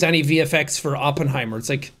 we didn't use any VFX for Oppenheimer. It's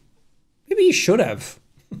like, maybe you should have.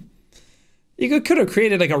 You could have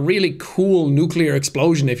created like a really cool nuclear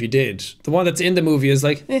explosion if you did. The one that's in the movie is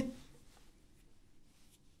like, eh.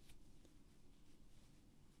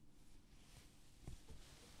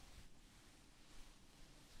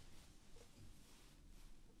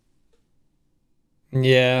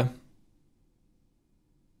 Yeah.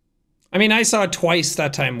 I mean, I saw it twice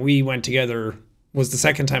that time we went together, was the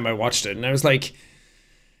second time I watched it. And I was like,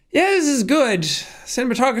 yeah, this is good.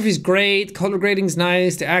 Cinematography's great. Color grading's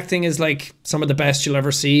nice. The acting is like some of the best you'll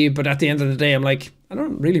ever see. But at the end of the day, I'm like, I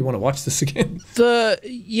don't really want to watch this again.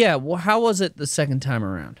 Well, how was it the second time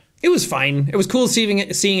around? It was fine. It was cool seeing it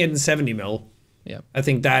in 70mm. Yeah. I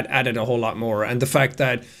think that added a whole lot more. And the fact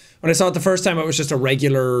that when I saw it the first time, it was just a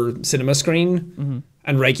regular cinema screen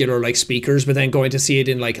and regular like speakers. But then going to see it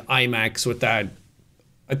in like IMAX with that,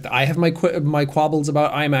 I have my quabbles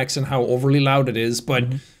about IMAX and how overly loud it is, but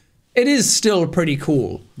it is still pretty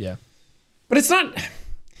cool. Yeah. But it's not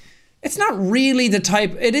really the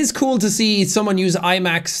type. It is cool to see someone use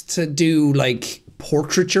IMAX to do like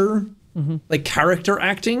portraiture, like character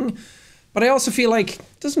acting. But I also feel like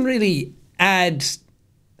it doesn't really add.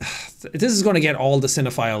 This is going to get all the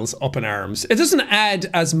cinephiles up in arms. It doesn't add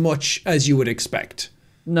as much as you would expect.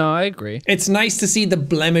 No, I agree. It's nice to see the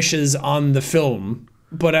blemishes on the film,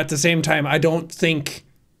 but at the same time, I don't think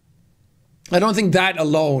that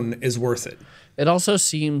alone is worth it. It also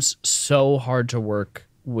seems so hard to work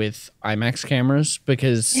with IMAX cameras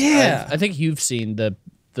because I think you've seen the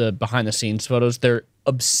behind the scenes photos. They're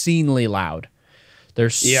obscenely loud. They're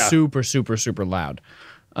super, super, super loud.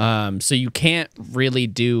 So you can't really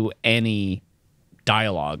do any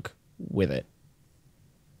dialogue with it.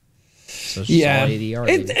 So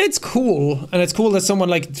it's cool, and it's cool that someone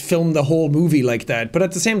like filmed the whole movie like that. But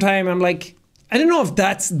at the same time, I'm like, I don't know if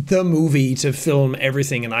that's the movie to film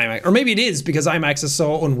everything in IMAX, or maybe it is because IMAX is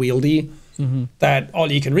so unwieldy that all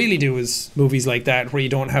you can really do is movies like that where you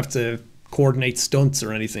don't have to coordinate stunts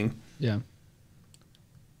or anything. Yeah.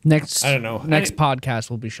 I don't know. Next podcast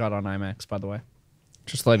will be shot on IMAX, by the way.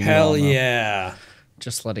 Just letting you all know. Hell yeah.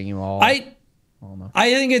 Just letting you all know.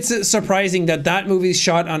 I think it's surprising that that movie's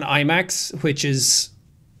shot on IMAX, which is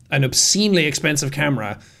an obscenely expensive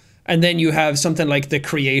camera, and then you have something like The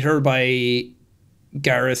Creator by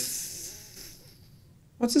Gareth.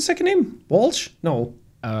 What's his second name? Walsh? No.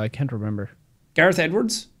 I can't remember. Gareth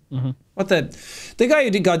Edwards? What the guy who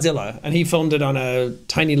did Godzilla, and he filmed it on a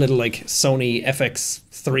tiny little like Sony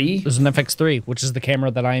FX3. There's an FX3, which is the camera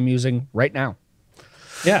that I am using right now.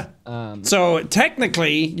 Yeah. So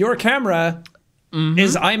technically, your camera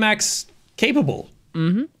is IMAX capable.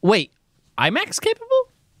 Wait, IMAX capable?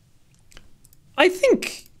 I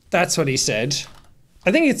think that's what he said.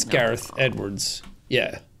 I think it's Gareth Edwards.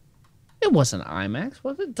 Yeah. It wasn't IMAX,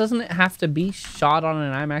 was it? Doesn't it have to be shot on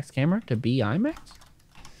an IMAX camera to be IMAX?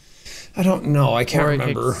 I don't know. I can't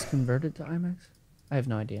remember. It's converted to IMAX? I have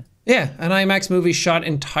no idea. Yeah, an IMAX movie shot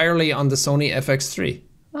entirely on the Sony FX3.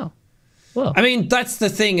 Oh. Well. I mean, that's the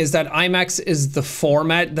thing, is that IMAX is the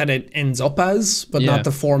format that it ends up as, but not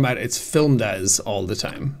the format it's filmed as all the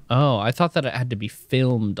time. Oh, I thought that it had to be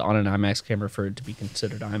filmed on an IMAX camera for it to be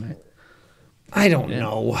considered IMAX. I don't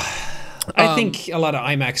know. I think a lot of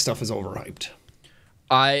IMAX stuff is overhyped.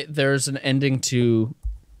 There's an ending to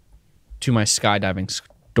my skydiving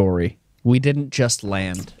story. We didn't just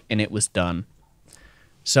land and it was done.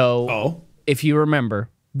 So if you remember,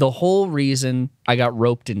 the whole reason I got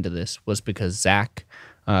roped into this was because Zach,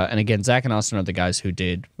 and again, Zach and Austin are the guys who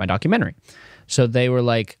did my documentary. So they were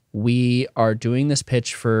like, we are doing this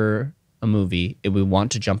pitch for a movie and we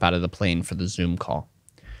want to jump out of the plane for the Zoom call.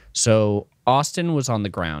 So Austin was on the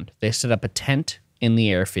ground. They set up a tent in the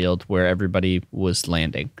airfield where everybody was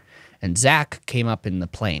landing. And Zach came up in the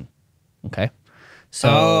plane. Okay?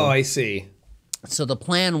 So, I see. So the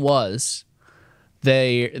plan was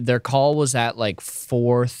their call was at like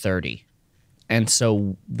 4:30. And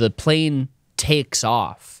so the plane takes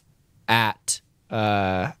off at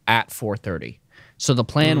 4:30. So the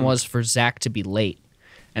plan was for Zach to be late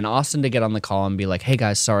and Austin to get on the call and be like, "Hey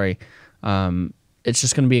guys, sorry. It's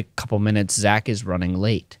just going to be a couple minutes. Zach is running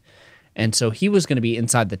late." And so he was going to be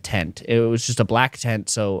inside the tent. It was just a black tent,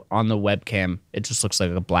 so on the webcam, it just looks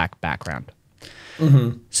like a black background.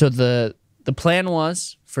 So the plan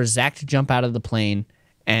was for Zach to jump out of the plane,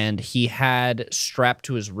 and he had strapped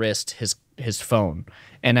to his wrist his phone.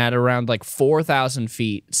 And at around like 4,000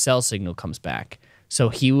 feet, cell signal comes back. So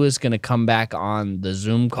he was going to come back on the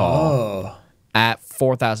Zoom call at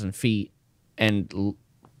 4,000 feet and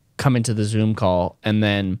come into the Zoom call. And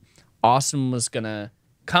then Austin was going to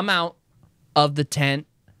come out of the tent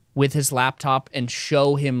with his laptop and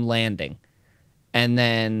show him landing. And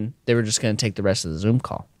then they were just going to take the rest of the Zoom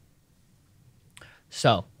call.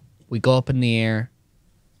 So we go up in the air.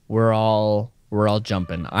 We're all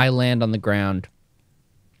jumping. I land on the ground,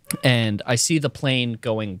 and I see the plane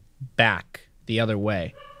going back the other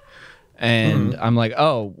way. And I'm like,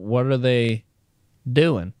 "Oh, what are they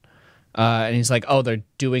doing?" And he's like, "Oh, they're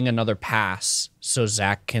doing another pass so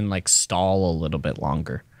Zach can like stall a little bit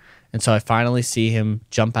longer." And so I finally see him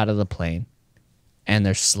jump out of the plane, and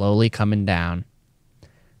they're slowly coming down.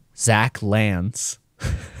 Zach lands.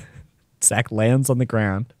 Zach lands on the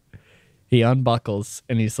ground. He unbuckles,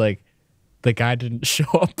 and he's like, "The guy didn't show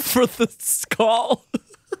up for this call."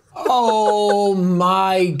 Oh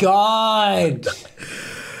my God.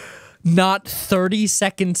 Not 30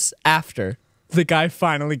 seconds after, the guy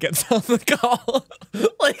finally gets on the call.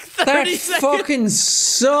 Like 30 That seconds. fucking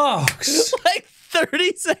sucks. Like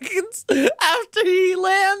 30 seconds after he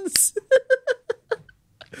lands.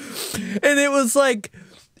 And it was like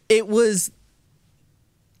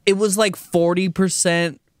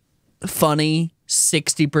 40% funny,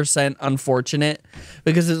 60% unfortunate,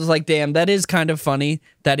 because it was like, damn, that is kind of funny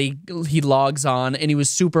that he logs on and he was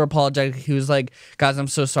super apologetic. He was like, "Guys, I'm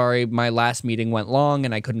so sorry. My last meeting went long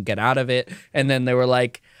and I couldn't get out of it." And then they were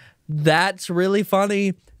like, "That's really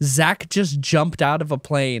funny. Zach just jumped out of a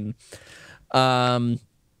plane." And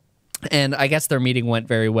I guess their meeting went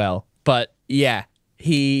very well. But yeah,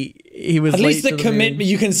 he was At late least the to commitment,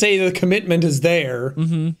 meeting. you can say the commitment is there.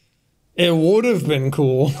 It would have been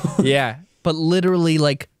cool. Yeah, but literally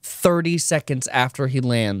like 30 seconds after he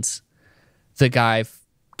lands, the guy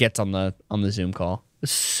gets on the Zoom call.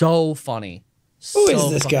 So funny. Who is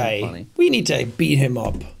this guy? Funny. We need to beat him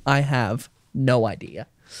up. I have no idea.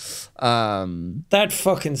 That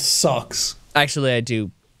fucking sucks. Actually, I do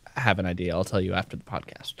have an idea. I'll tell you after the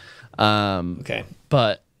podcast. Okay.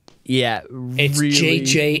 But yeah, It's really,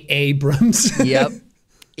 J.J. Abrams. Yep.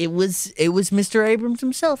 It was Mr. Abrams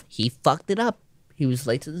himself. He fucked it up. He was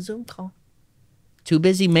late to the Zoom call. Too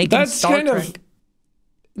busy making That's Star kind Trek. of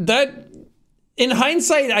that. In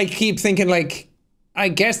hindsight, I keep thinking like, I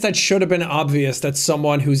guess that should have been obvious that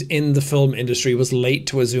someone who's in the film industry was late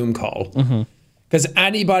to a Zoom call. Because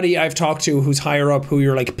anybody I've talked to who's higher up, who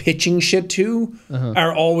you're like pitching shit to,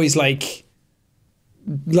 are always like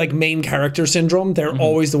main character syndrome. They're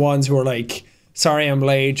always the ones who are like, "Sorry, I'm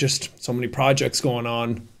late. Just so many projects going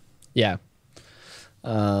on." Yeah.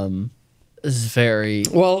 This is very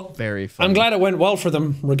very funny. I'm glad it went well for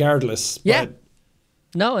them, regardless. Yeah. but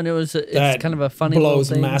No, and it's that kind of a funny blows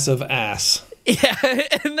little thing. massive ass. Yeah,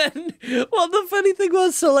 and then, well, the funny thing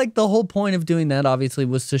was, so like the whole point of doing that obviously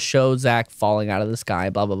was to show Zach falling out of the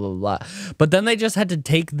sky, blah blah blah blah. But then they just had to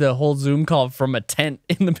take the whole Zoom call from a tent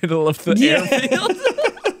in the middle of the airfield.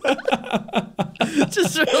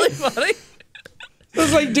 Just really funny. It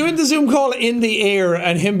was like doing the Zoom call in the air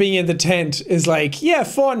and him being in the tent is like, yeah,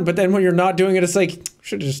 fun. But then when you're not doing it, it's like,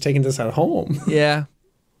 should have just taken this at home. Yeah,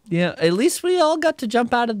 yeah. At least we all got to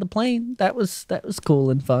jump out of the plane. That was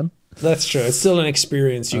cool and fun. That's true. It's still an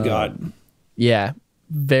experience you got. Yeah,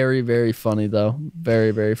 very very funny though.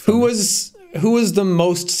 Very very funny. Who was the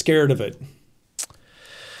most scared of it?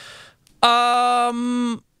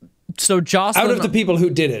 So Jocelyn, Out of the people who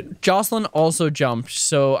did it. Jocelyn also jumped,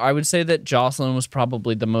 so I would say that Jocelyn was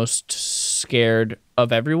probably the most scared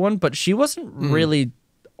of everyone, but she wasn't really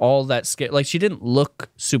all that scared. Like, she didn't look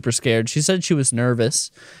super scared. She said she was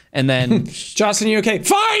nervous, and then... Jocelyn, you okay?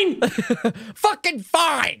 Fine! Fucking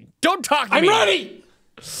fine! Don't talk to me! I'm ready!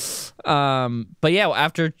 But yeah,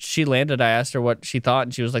 after she landed, I asked her what she thought,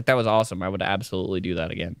 and she was like, "That was awesome. I would absolutely do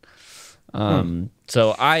that again."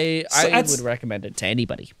 So I would recommend it to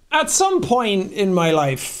anybody. At some point in my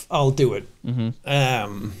life, I'll do it.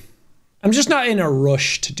 I'm just not in a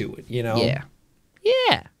rush to do it, you know? Yeah.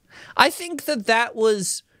 Yeah. I think that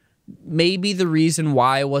was maybe the reason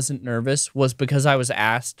why I wasn't nervous was because I was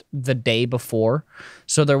asked the day before.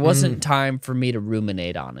 So there wasn't time for me to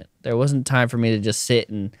ruminate on it. There wasn't time for me to just sit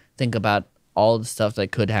and think about all the stuff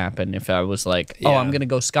that could happen if I was like, oh, I'm going to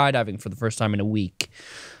go skydiving for the first time in a week.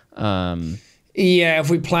 Yeah, if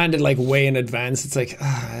we planned it like way in advance, it's like,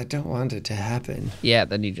 I don't want it to happen. Yeah,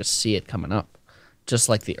 then you just see it coming up. Just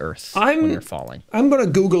like the Earth when you're falling. I'm going to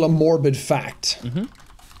Google a morbid fact.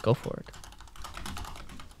 Go for it.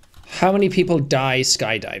 How many people die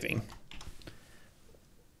skydiving?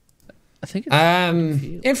 I think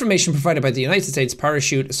it's information provided by the United States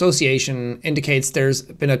Parachute Association indicates there's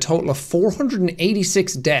been a total of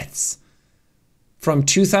 486 deaths from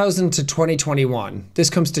 2000 to 2021.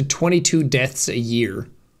 This comes to 22 deaths a year.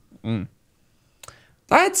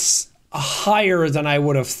 That's higher than I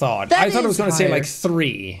would have thought. I thought it was going to say like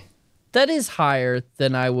 3. That is higher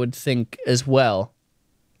than I would think as well.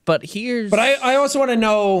 But I also want to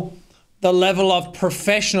know the level of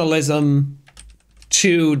professionalism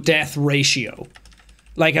to death ratio.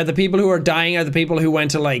 Like, are the people who are dying are the people who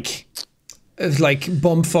went to like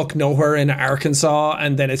bumfuck nowhere in Arkansas,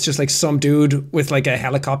 and then it's just like some dude with like a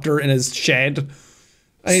helicopter in his shed,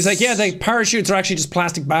 and he's like, yeah, the parachutes are actually just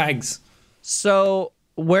plastic bags. So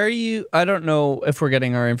I don't know if we're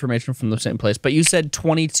getting our information from the same place, but you said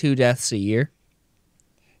 22 deaths a year.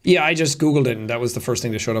 Yeah, I just Googled it, and that was the first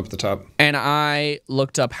thing that showed up at the top. And I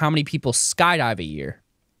looked up how many people skydive a year.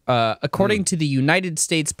 According to the United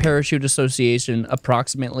States Parachute Association,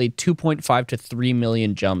 approximately 2.5 to 3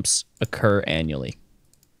 million jumps occur annually.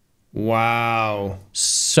 Wow.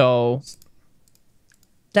 So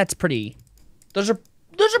that's pretty. Those are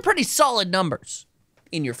pretty solid numbers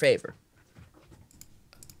in your favor.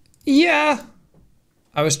 Yeah.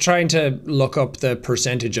 I was trying to look up the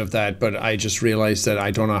percentage of that, but I just realized that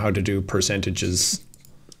I don't know how to do percentages.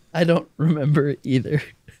 I don't remember it either.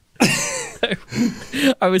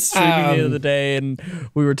 I was streaming the other day, and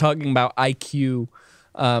we were talking about IQ,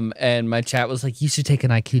 and my chat was like, you should take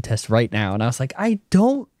an IQ test right now. And I was like, I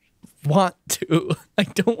don't want to. I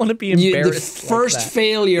don't want to be embarrassed. The first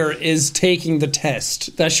failure is taking the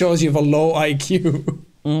test. That shows you have a low IQ.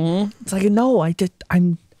 It's like, no,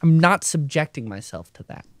 I'm not subjecting myself to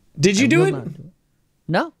that. Did you do it?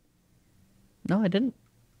 No. No, I didn't.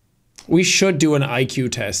 We should do an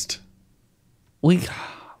IQ test. We could.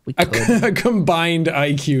 A combined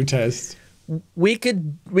IQ test. We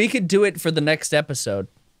could do it for the next episode.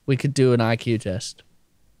 We could do an IQ test.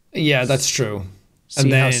 Yeah, that's true.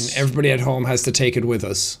 And then everybody at home has to take it with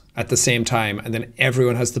us at the same time, and then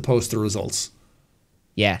everyone has to post the results.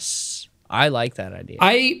 Yes. I like that idea.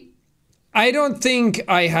 I don't think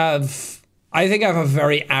I have... I think I have a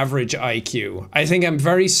very average IQ. I think I'm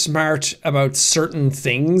very smart about certain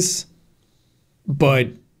things, but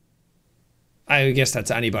I guess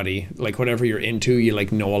that's anybody. Like, whatever you're into, you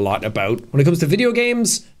like know a lot about. When it comes to video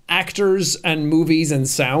games, actors, and movies and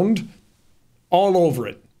sound, all over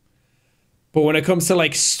it. But when it comes to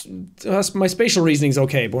like, my spatial reasoning's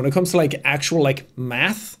okay, but when it comes to like actual like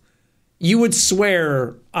math, you would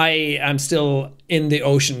swear I am still in the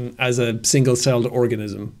ocean as a single-celled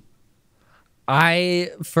organism.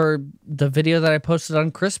 For the video that I posted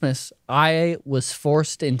on Christmas, I was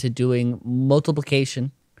forced into doing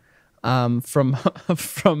multiplication from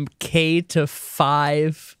K to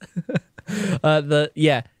 5.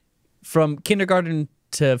 From kindergarten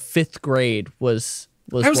to 5th grade was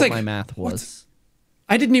what like, my math was.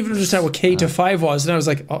 What? I didn't even understand what K to 5 was, and I was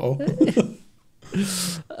like, uh-oh.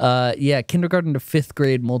 Kindergarten to 5th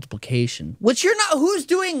grade multiplication. Which who's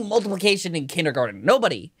doing multiplication in kindergarten?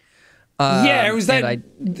 Nobody. It was that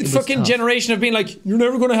fucking generation of being like, you're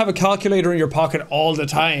never going to have a calculator in your pocket all the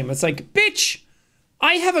time. It's like, bitch,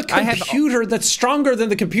 I have a computer that's stronger than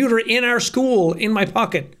the computer in our school in my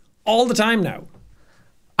pocket all the time now.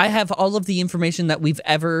 I have all of the information that we've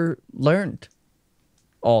ever learned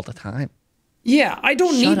all the time. Yeah, I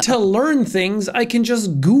don't need to learn things. I can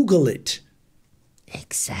just Google it.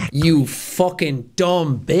 Exactly. You fucking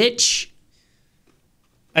dumb bitch.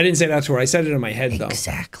 I didn't say that to her. I said it in my head, though.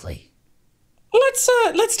 Exactly.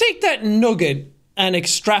 Let's take that nugget and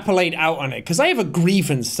extrapolate out on it, because I have a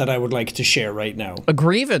grievance that I would like to share right now. A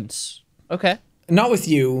grievance? Okay. Not with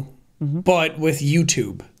you, but with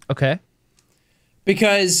YouTube. Okay.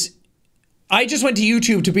 Because I just went to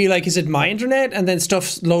YouTube to be like, is it my internet? And then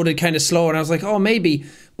stuff loaded kind of slow, and I was like, oh, maybe.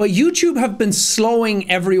 But YouTube have been slowing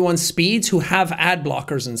everyone's speeds who have ad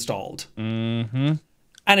blockers installed. And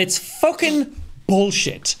it's fucking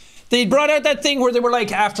bullshit. They brought out that thing where they were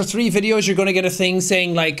like, after 3 videos, you're going to get a thing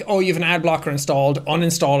saying like, oh, you have an ad blocker installed,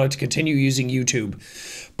 uninstall it to continue using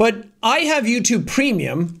YouTube. But I have YouTube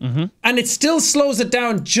Premium, and it still slows it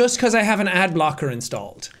down just because I have an ad blocker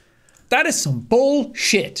installed. That is some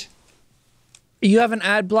bullshit. You have an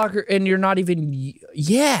ad blocker and you're not even...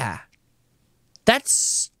 Yeah. That's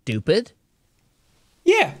stupid.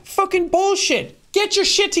 Yeah, fucking bullshit. Get your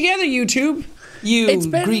shit together, YouTube. You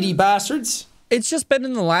greedy bastards. It's just been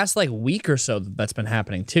in the last like week or so that's been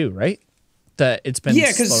happening too, right? That it's been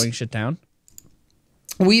slowing shit down.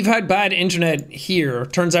 We've had bad internet here.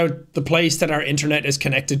 Turns out the place that our internet is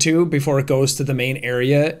connected to before it goes to the main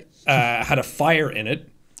area had a fire in it.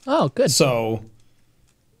 Oh, good. So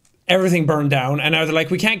everything burned down. And now they're like,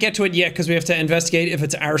 we can't get to it yet because we have to investigate if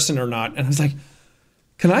it's arson or not. And I was like,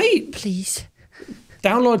 can I please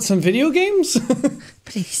download some video games?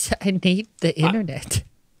 Please, I need the internet.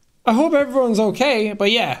 I hope everyone's okay.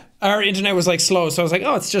 But yeah, our internet was like slow. So I was like,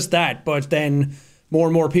 oh, it's just that. But then more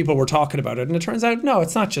and more people were talking about it. And it turns out, no,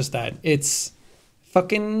 it's not just that. It's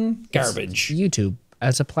fucking garbage. It's YouTube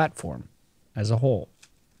as a platform, as a whole.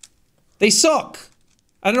 They suck.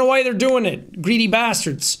 I don't know why they're doing it. Greedy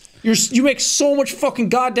bastards. You make so much fucking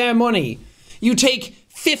goddamn money. You take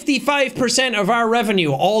 55% of our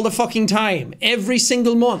revenue all the fucking time, every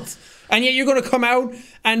single month. And yet you're going to come out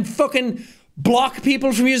and fucking block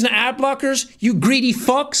people from using ad blockers, you greedy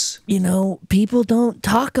fucks. You know, people don't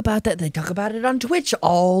talk about that. They talk about it on Twitch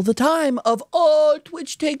all the time of, oh,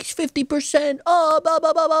 Twitch takes 50%, oh, blah,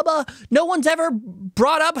 blah, blah, blah, blah. No one's ever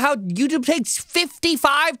brought up how YouTube takes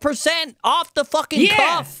 55% off the fucking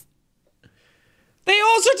cuff. They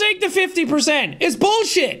also take the 50%. It's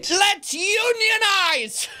bullshit. Let's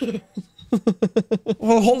unionize.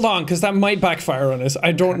 Well, hold on, because that might backfire on us.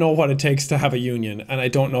 I don't know what it takes to have a union, and I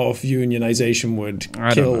don't know if unionization would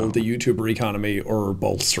kill the YouTuber economy or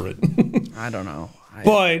bolster it. I don't know.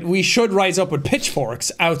 But we should rise up with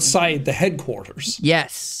pitchforks outside the headquarters.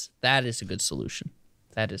 Yes, that is a good solution.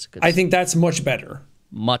 That is a good I think that's much better.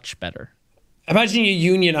 Much better. Imagine you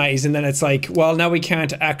unionize, and then it's like, well, now we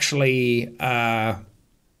can't actually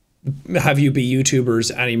have you be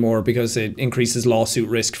YouTubers anymore because it increases lawsuit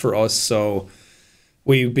risk for us. So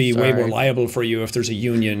we'd be way more liable for you if there's a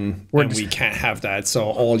union, and we can't have that. So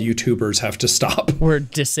all YouTubers have to stop. We're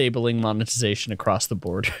disabling monetization across the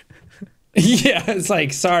board. Yeah, it's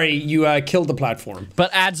like, sorry, you killed the platform.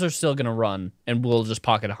 But ads are still going to run, and we'll just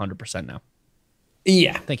pocket 100% now.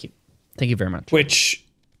 Yeah. Thank you. Thank you very much. Which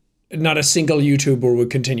not a single YouTuber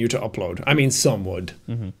would continue to upload. I mean, some would.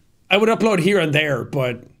 I would upload here and there,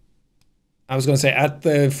 but I was going to say at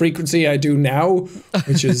the frequency I do now,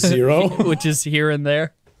 which is 0. Which is here and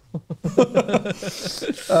there.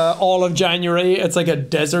 All of January, it's like a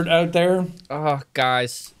desert out there. Oh,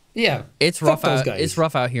 guys. Yeah. It's rough out. It's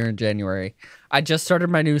rough out here in January. I just started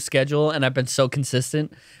my new schedule, and I've been so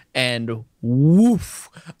consistent, and woof,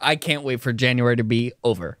 I can't wait for January to be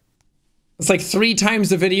over. It's like 3 times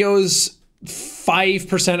the videos,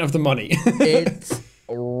 5% of the money. It's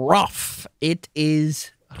rough. It is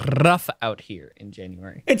rough out here in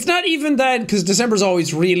January. It's not even that, because December's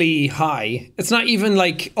always really high. It's not even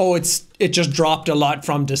like, oh, it just dropped a lot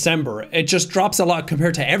from December. It just drops a lot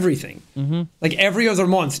compared to everything. Like every other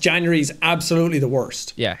month, January is absolutely the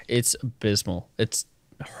worst. Yeah, it's abysmal. It's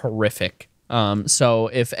horrific. So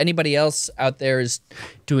if anybody else out there is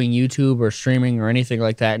doing YouTube or streaming or anything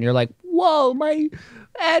like that, and you're like, whoa, my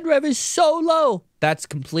ad rev is so low, that's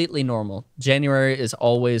completely normal. January is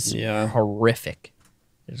always horrific.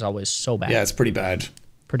 It's always so bad. Yeah, it's pretty bad.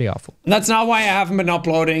 Pretty awful. And that's not why I haven't been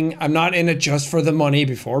uploading. I'm not in it just for the money,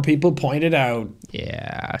 before people point it out.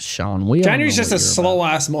 Yeah, Sean, January's just a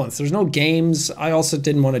slow-ass month. There's no games. I also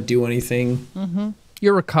didn't want to do anything.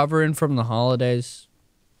 You're recovering from the holidays.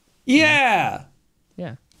 Yeah.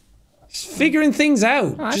 Yeah. Just figuring things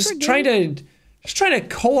out. Just trying to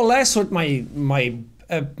coalesce with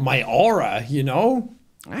my aura, you know?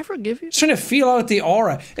 I forgive you. Just trying to feel out the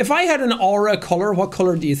aura. If I had an aura color, what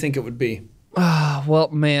color do you think it would be? Well,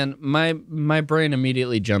 man, my brain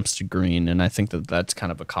immediately jumps to green, and I think that's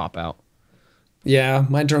kind of a cop-out. Yeah,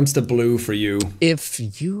 mine jumps to blue for you.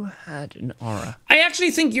 If you had an aura. I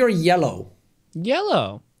actually think you're yellow.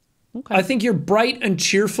 Yellow? Okay. I think you're bright and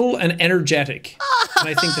cheerful and energetic. And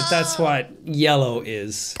I think that's what yellow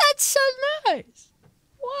is. That's so nice.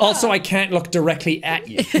 Wow. Also, I can't look directly at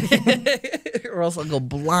you. Or else I'll go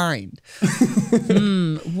blind.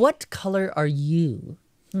 What color are you?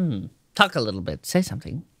 Talk a little bit. Say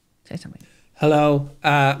something. Say something. Hello,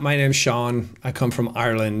 my name's Sean. I come from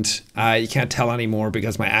Ireland. You can't tell anymore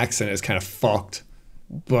because my accent is kind of fucked.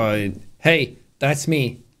 But hey, that's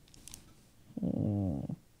me.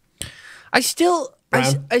 I still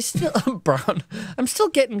Brown. I still brown. I'm still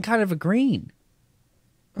getting kind of a green.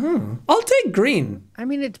 I'll take green. I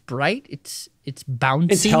mean, it's bright. It's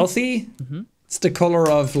bouncy. It's healthy. It's the color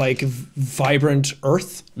of like vibrant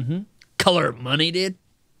earth. Color of money, dude.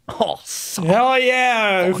 Oh, so Hell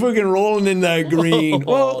yeah! Fucking rolling in that green.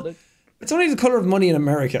 Well, it's only the color of money in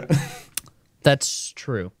America. that's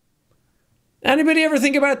true. Anybody ever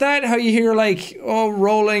think about that? How you hear like, oh,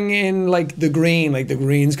 rolling in like the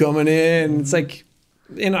green's coming in. It's like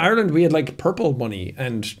in Ireland we had like purple money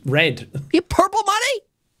and red. You purple money?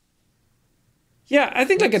 Yeah, I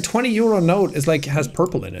think like a 20 euro note is like has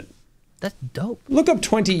purple in it. That's dope. Look up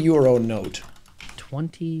 20 euro note.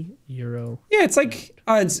 20 euro. Yeah, it's like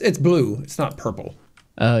it's blue. It's not purple.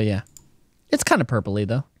 Oh yeah, it's kind of purpley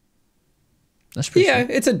though. That's pretty. Yeah,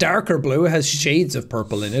 sweet. it's a darker blue. It has shades of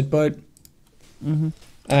purple in it, but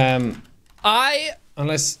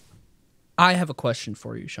unless I have a question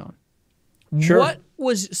for you, Sean. Sure. What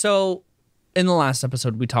was so? In the last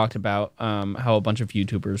episode, we talked about how a bunch of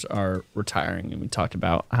YouTubers are retiring, and we talked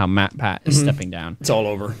about how Matt Pat is stepping down. it's all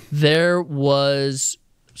over. There was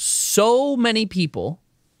so many people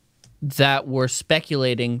that were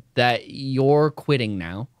speculating that you're quitting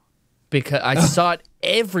now because I saw it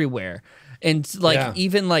everywhere. And like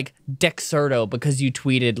even like Dexerto, because you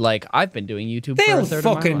tweeted like, I've been doing YouTube for a third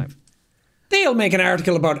of my life. They'll make an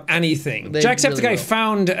article about anything. They Jacksepticeye really will.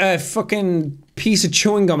 found a fucking piece of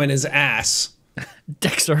chewing gum in his ass.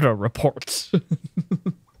 Dexerto reports.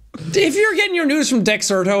 If you're getting your news from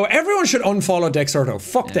Dexerto, everyone should unfollow Dexerto.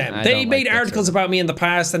 Fuck them. I They don't made like articles Dexerto. about me in the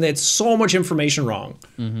past and they had so much information wrong.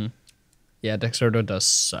 Yeah, Dexerto does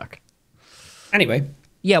suck. Anyway.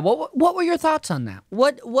 Yeah, what were your thoughts on that?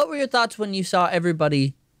 What were your thoughts when you saw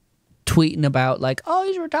everybody tweeting about like, oh,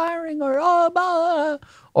 he's retiring, or oh, blah,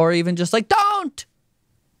 or even just like, don't?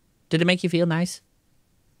 Did it make you feel nice?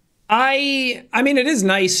 I mean, it is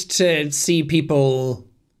nice to see people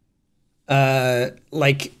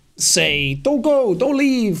like say, don't go, don't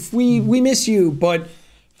leave, we miss you. But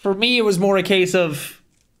for me, it was more a case of,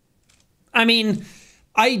 I mean,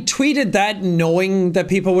 I tweeted that knowing that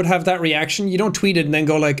people would have that reaction. You don't tweet it and then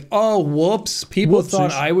go like, oh, whoops, people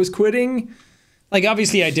thought I was quitting. Like,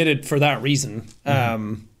 obviously, I did it for that reason.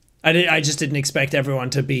 I just didn't expect everyone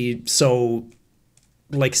to be so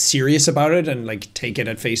like serious about it and like take it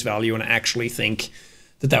at face value and actually think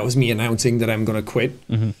that that was me announcing that I'm going to quit.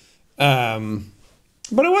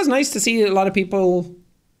 But it was nice to see a lot of people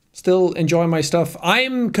still enjoy my stuff.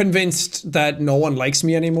 I'm convinced that no one likes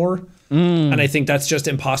me anymore. And I think that's just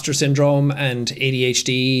imposter syndrome and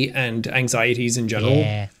ADHD and anxieties in general.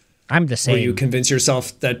 Yeah, I'm the same. Where you convince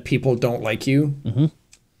yourself that people don't like you.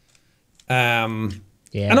 Yeah.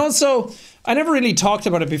 And also, I never really talked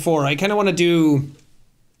about it before. I kind of want to do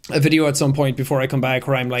a video at some point before I come back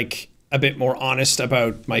where I'm like a bit more honest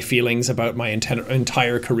about my feelings about my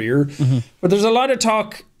entire career. But there's a lot of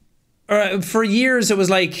talk. For years, it was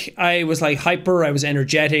like I was like hyper. I was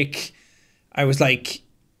energetic. I was like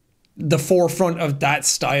the forefront of that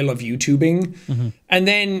style of YouTubing. And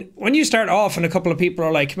then when you start off and a couple of people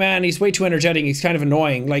are like, man, he's way too energetic, he's kind of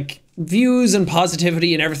annoying, like views and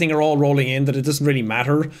positivity and everything are all rolling in that it doesn't really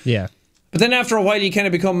matter. Yeah. But then after a while you kind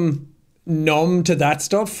of become numb to that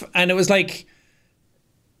stuff. And it was like,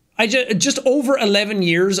 I just over 11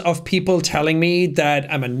 years of people telling me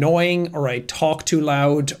that I'm annoying or I talk too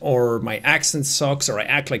loud or my accent sucks or I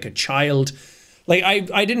act like a child. Like,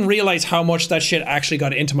 I didn't realize how much that shit actually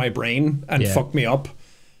got into my brain and fucked me up.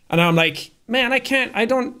 And I'm like, man, I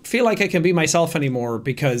don't feel like I can be myself anymore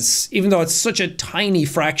because even though it's such a tiny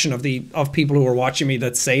fraction of people who are watching me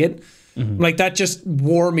that say it, like that just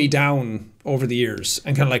wore me down over the years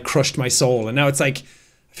and kind of like crushed my soul. And now it's like,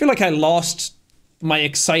 I feel like I lost my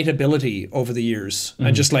excitability over the years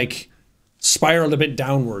and just like spiraled a bit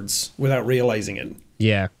downwards without realizing it.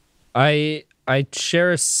 Yeah. I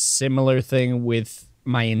share a similar thing with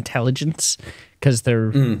my intelligence because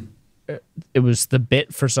it was the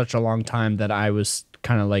bit for such a long time that I was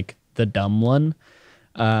kind of like the dumb one.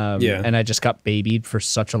 And I just got babied for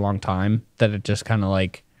such a long time that it just kind of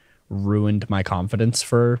like ruined my confidence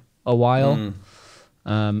for a while.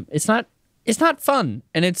 It's not fun.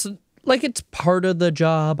 And it's like, it's part of the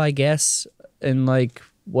job, I guess, and like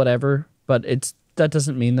whatever, but that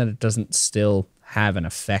doesn't mean that it doesn't still have an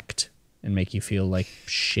effect and make you feel like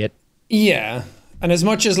shit. Yeah. And as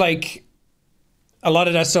much as like a lot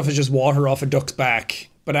of that stuff is just water off a duck's back,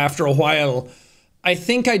 but after a while, I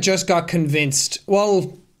think I just got convinced,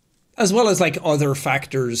 well, as well as like other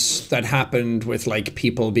factors that happened with like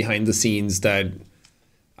people behind the scenes that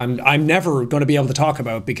I'm never going to be able to talk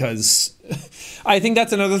about, because I think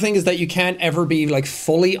that's another thing, is that you can't ever be like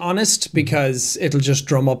fully honest, because it'll just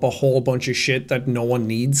drum up a whole bunch of shit that no one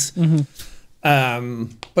needs.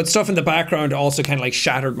 But stuff in the background also kind of like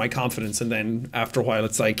shattered my confidence, and then after a while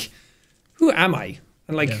it's like, who am I?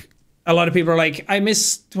 And like a lot of people are like, I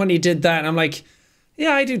missed when he did that, and I'm like,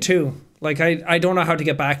 yeah, I do too. Like, I don't know how to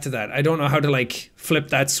get back to that. I don't know how to like flip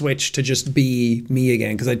that switch to just be me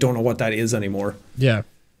again, because I don't know what that is anymore. Yeah.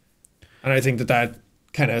 And I think that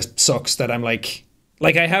kind of sucks, that I'm like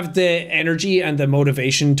I have the energy and the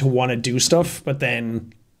motivation to want to do stuff, but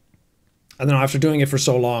then I don't know, after doing it for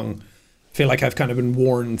so long, I feel like I've kind of been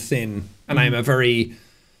worn thin. And I'm a very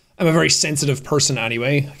sensitive person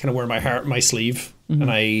anyway. I kind of wear my heart on my sleeve,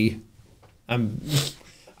 and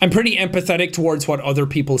I'm pretty empathetic towards what other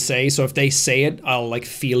people say. So if they say it, I'll like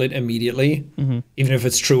feel it immediately, even if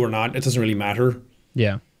it's true or not. It doesn't really matter.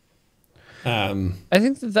 Yeah. I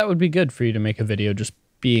think that would be good for you to make a video just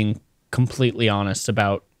being completely honest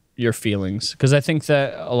about your feelings, because I think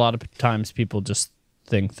that a lot of times people just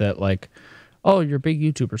think that like, oh, you're a big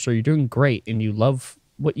YouTuber, so you're doing great and you love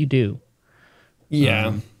what you do. Yeah.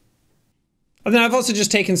 And then I've also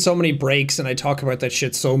just taken so many breaks, and I talk about that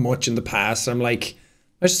shit so much in the past. I'm like,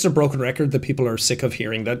 that's just a broken record that people are sick of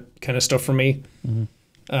hearing that kind of stuff from me.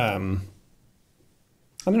 I don't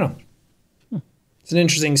know. It's an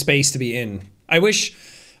interesting space to be in. I wish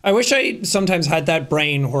I sometimes had that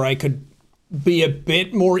brain where I could be a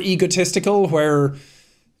bit more egotistical, where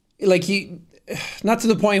like not to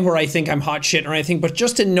the point where I think I'm hot shit or anything, but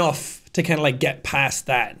just enough to kind of like get past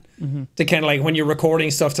that. To kind of like, when you're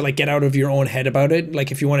recording stuff, to like get out of your own head about it.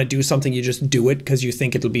 Like if you want to do something, you just do it because you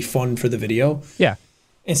think it'll be fun for the video. Yeah.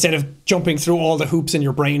 Instead of jumping through all the hoops in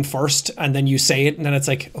your brain first, and then you say it, and then it's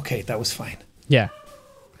like, okay, that was fine. Yeah.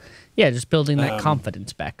 Yeah, just building that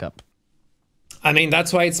confidence back up. I mean,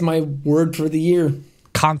 that's why it's my word for the year.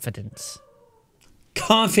 Confidence.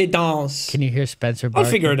 Confidence. Can you hear Spencer barking?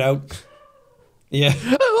 I'll figure it out. Yeah.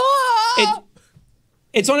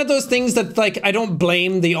 It's one of those things that, like, I don't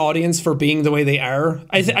blame the audience for being the way they are.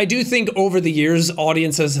 I do think over the years,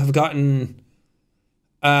 audiences have gotten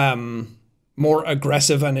more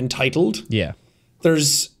aggressive and entitled. Yeah.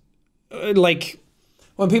 There's, like,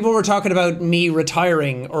 when people were talking about me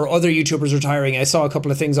retiring or other YouTubers retiring, I saw a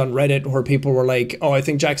couple of things on Reddit where people were like, oh, I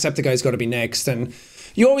think Jacksepticeye's got to be next. And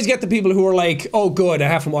you always get the people who are like, oh, good, I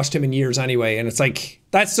haven't watched him in years anyway. And it's like,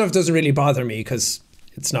 that stuff doesn't really bother me, because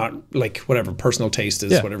it's not like, whatever personal taste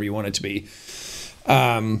is, whatever you want it to be.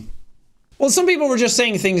 Well, some people were just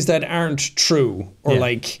saying things that aren't true, or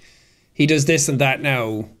like, he does this and that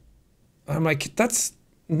now. I'm like, that's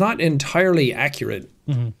not entirely accurate.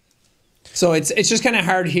 So it's just kind of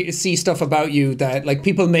hard to see stuff about you that like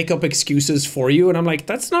people make up excuses for you, and I'm like,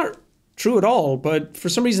 that's not true at all. But for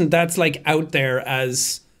some reason, that's like out there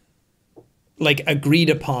as like agreed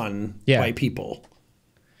upon by people.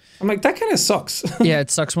 I'm like, that kind of sucks. Yeah,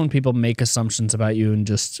 it sucks when people make assumptions about you and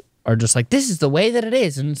just are just like, this is the way that it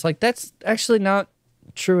is. And it's like, that's actually not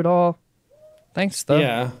true at all. Thanks, though.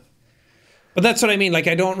 Yeah. But that's what I mean. Like,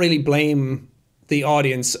 I don't really blame the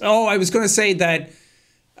audience. Oh, I was going to say that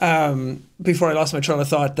before I lost my train of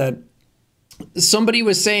thought, that somebody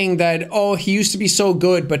was saying that, oh, he used to be so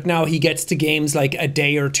good, but now he gets to games like a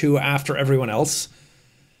day or two after everyone else.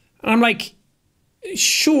 And I'm like,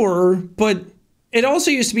 sure, but it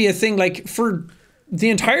also used to be a thing, like, for the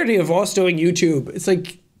entirety of us doing YouTube, it's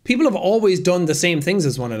like people have always done the same things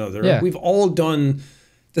as one another. Yeah. We've all done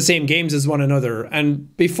the same games as one another.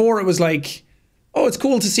 And before it was like, oh, it's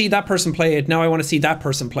cool to see that person play it. Now I want to see that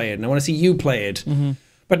person play it, and I want to see you play it.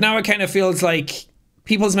 But now it kind of feels like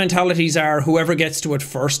people's mentalities are whoever gets to it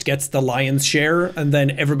first gets the lion's share, and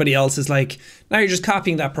then everybody else is like, now you're just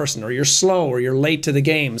copying that person, or you're slow, or you're late to the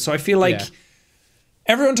game. So I feel like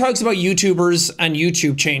everyone talks about YouTubers and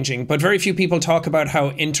YouTube changing, but very few people talk about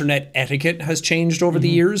how internet etiquette has changed over the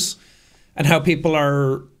years, and how people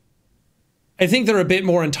are, I think they're a bit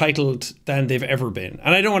more entitled than they've ever been.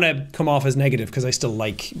 And I don't want to come off as negative, because I still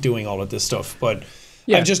like doing all of this stuff, but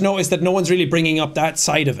I've just noticed that no one's really bringing up that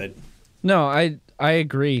side of it. No, I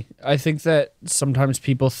agree. I think that sometimes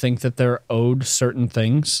people think that they're owed certain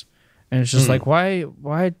things, and it's just like, why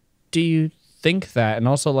do you think that? And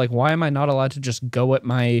also, like, why am I not allowed to just go at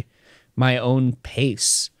my own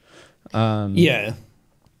pace?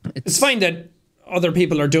 It's fine that other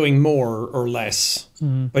people are doing more or less,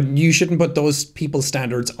 but you shouldn't put those people's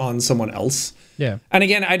standards on someone else. Yeah. And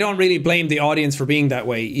again, I don't really blame the audience for being that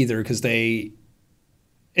way either, because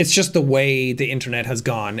it's just the way the internet has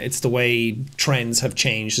gone. It's the way trends have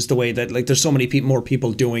changed. It's the way that, like, there's so many more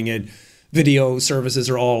people doing it. Video services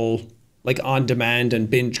are all like on demand and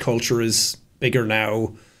binge culture is bigger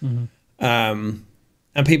now.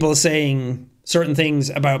 And people saying certain things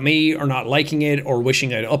about me or not liking it or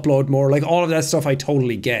wishing I'd upload more, like all of that stuff I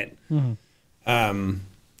totally get.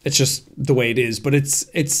 It's just the way it is, but it's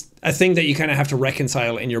a thing that you kind of have to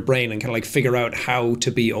reconcile in your brain and kind of like figure out how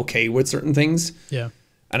to be okay with certain things. Yeah.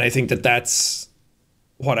 And I think that that's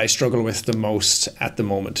what I struggle with the most at the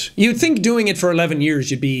moment. You'd think doing it for 11 years,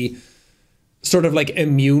 you'd be sort of like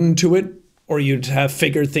immune to it, or you'd have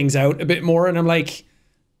figured things out a bit more. And I'm like,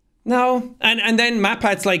 no. And then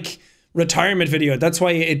MatPat's like retirement video. That's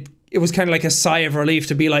why it was kind of like a sigh of relief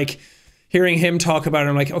to be like, hearing him talk about it,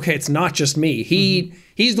 I'm like, okay, it's not just me.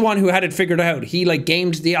 He's the one who had it figured out. He like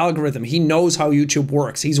gamed the algorithm. He knows how YouTube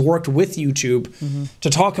works. He's worked with YouTube to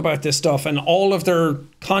talk about this stuff, and all of their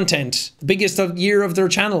content, biggest year of their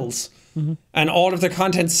channels, and all of their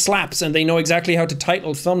content slaps, and they know exactly how to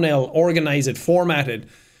title, thumbnail, organize it, format it.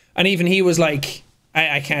 And even he was like,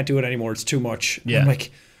 I can't do it anymore. It's too much. Yeah. I'm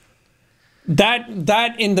like,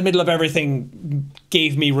 that in the middle of everything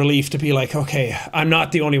gave me relief to be like, okay, I'm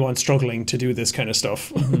not the only one struggling to do this kind of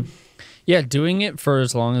stuff. Yeah, doing it for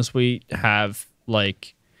as long as we have,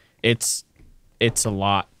 like, it's a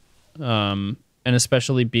lot. And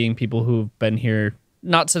especially being people who've been here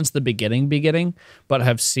not since the beginning, but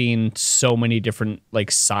have seen so many different like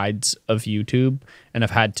sides of YouTube and have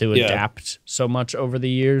had to adapt so much over the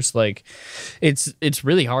years. Like, it's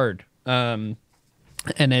really hard. And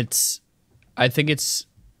I think it's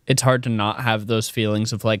hard to not have those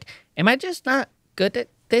feelings of like, am I just not good at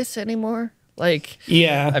this anymore? Like,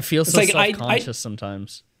 yeah, I feel so like self-conscious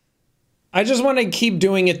sometimes. I just want to keep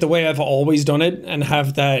doing it the way I've always done it and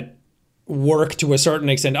have that work to a certain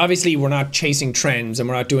extent. Obviously, we're not chasing trends and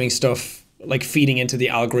we're not doing stuff like feeding into the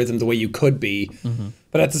algorithm the way you could be.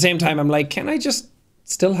 But at the same time, I'm like, can I just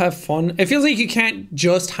still have fun? It feels like you can't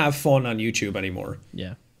just have fun on YouTube anymore.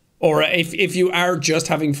 Yeah. Or if you are just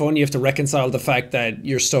having fun, you have to reconcile the fact that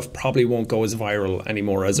your stuff probably won't go as viral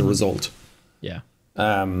anymore as a result. Yeah.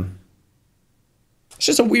 It's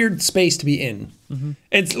just a weird space to be in.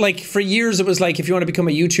 It's like, for years it was like, if you want to become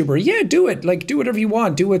a YouTuber, yeah, do it. Like, do whatever you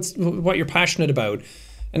want. Do what you're passionate about.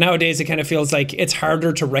 And nowadays it kind of feels like it's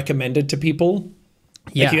harder to recommend it to people.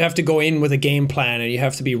 Yeah. Like, you have to go in with a game plan and you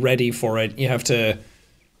have to be ready for it. You have to,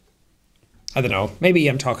 I don't know, maybe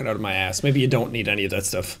I'm talking out of my ass. Maybe you don't need any of that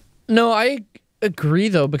stuff. No, I agree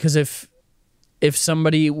though, because if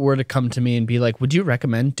somebody were to come to me and be like, would you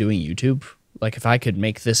recommend doing YouTube? Like, if I could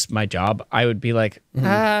make this my job, I would be like,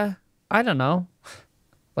 I don't know.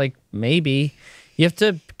 Like, maybe. You have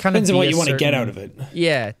to kind of depends on what you want to get out of it.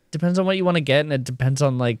 Yeah, depends on what you want to get, and it depends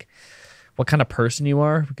on like what kind of person you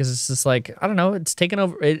are, because it's just like, I don't know, it's taken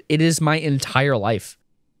over. It is my entire life.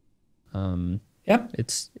 Yeah,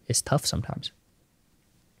 it's tough sometimes.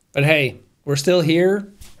 But hey, we're still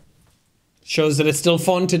here. Shows that it's still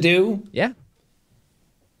fun to do. Yeah.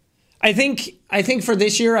 I think for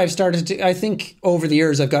this year, I think over the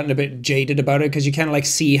years, I've gotten a bit jaded about it, because you kind of like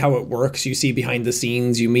see how it works. You see behind the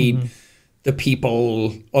scenes, you meet the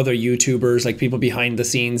people, other YouTubers, like people behind the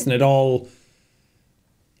scenes, and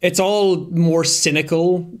it's all more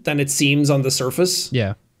cynical than it seems on the surface.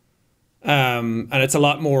 Yeah. And it's a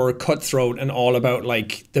lot more cutthroat and all about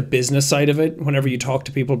like the business side of it whenever you talk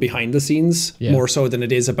to people behind the scenes, more so than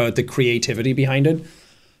it is about the creativity behind it.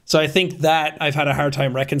 So I think that I've had a hard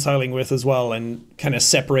time reconciling with as well, and kind of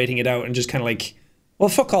separating it out and just kind of like, well,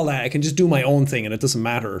 fuck all that. I can just do my own thing and it doesn't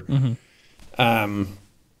matter.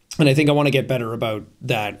 And I think I want to get better about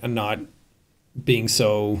that and not being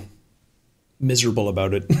so miserable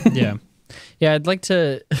about it. Yeah. I'd like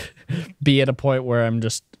to be at a point where I'm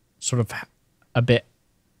just sort of a bit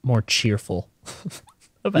more cheerful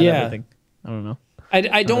about everything. I don't know.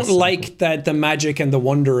 I don't like that the magic and the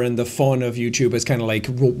wonder and the fun of YouTube is kind of like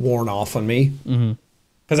worn off on me.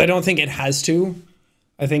 Because I don't think it has to.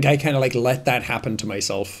 I think I kind of like let that happen to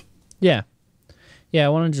myself. Yeah. I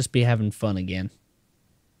want to just be having fun again.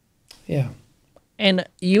 Yeah. And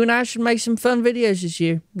you and I should make some fun videos this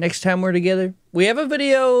year. Next time we're together. We have a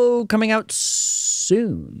video coming out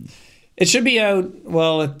soon. It should be out,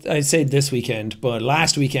 well, I say this weekend, but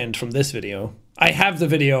last weekend from this video. I have the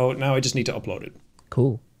video, now I just need to upload it.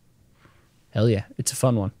 Cool. Hell yeah. It's a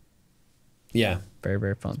fun one. Yeah. Very,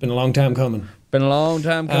 very fun. It's been a long time coming. It's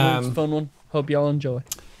a fun one. Hope y'all enjoy.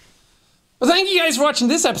 Well, thank you guys for watching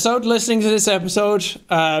this episode, listening to this episode,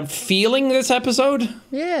 feeling this episode.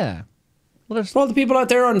 Yeah. For all the people out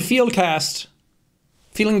there on Fieldcast,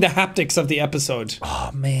 feeling the haptics of the episode.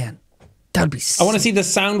 Oh, man. That would be sick. I want to see the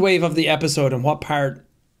sound wave of the episode and what part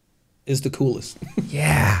is the coolest.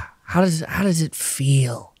 Yeah. How does it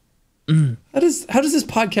feel? How does this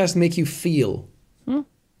podcast make you feel?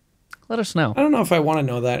 Let us know. I don't know if I want to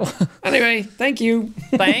know that. Anyway, thank you.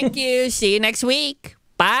 Thank you. See you next week.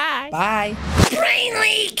 Bye. Bye. Brain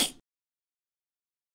leak!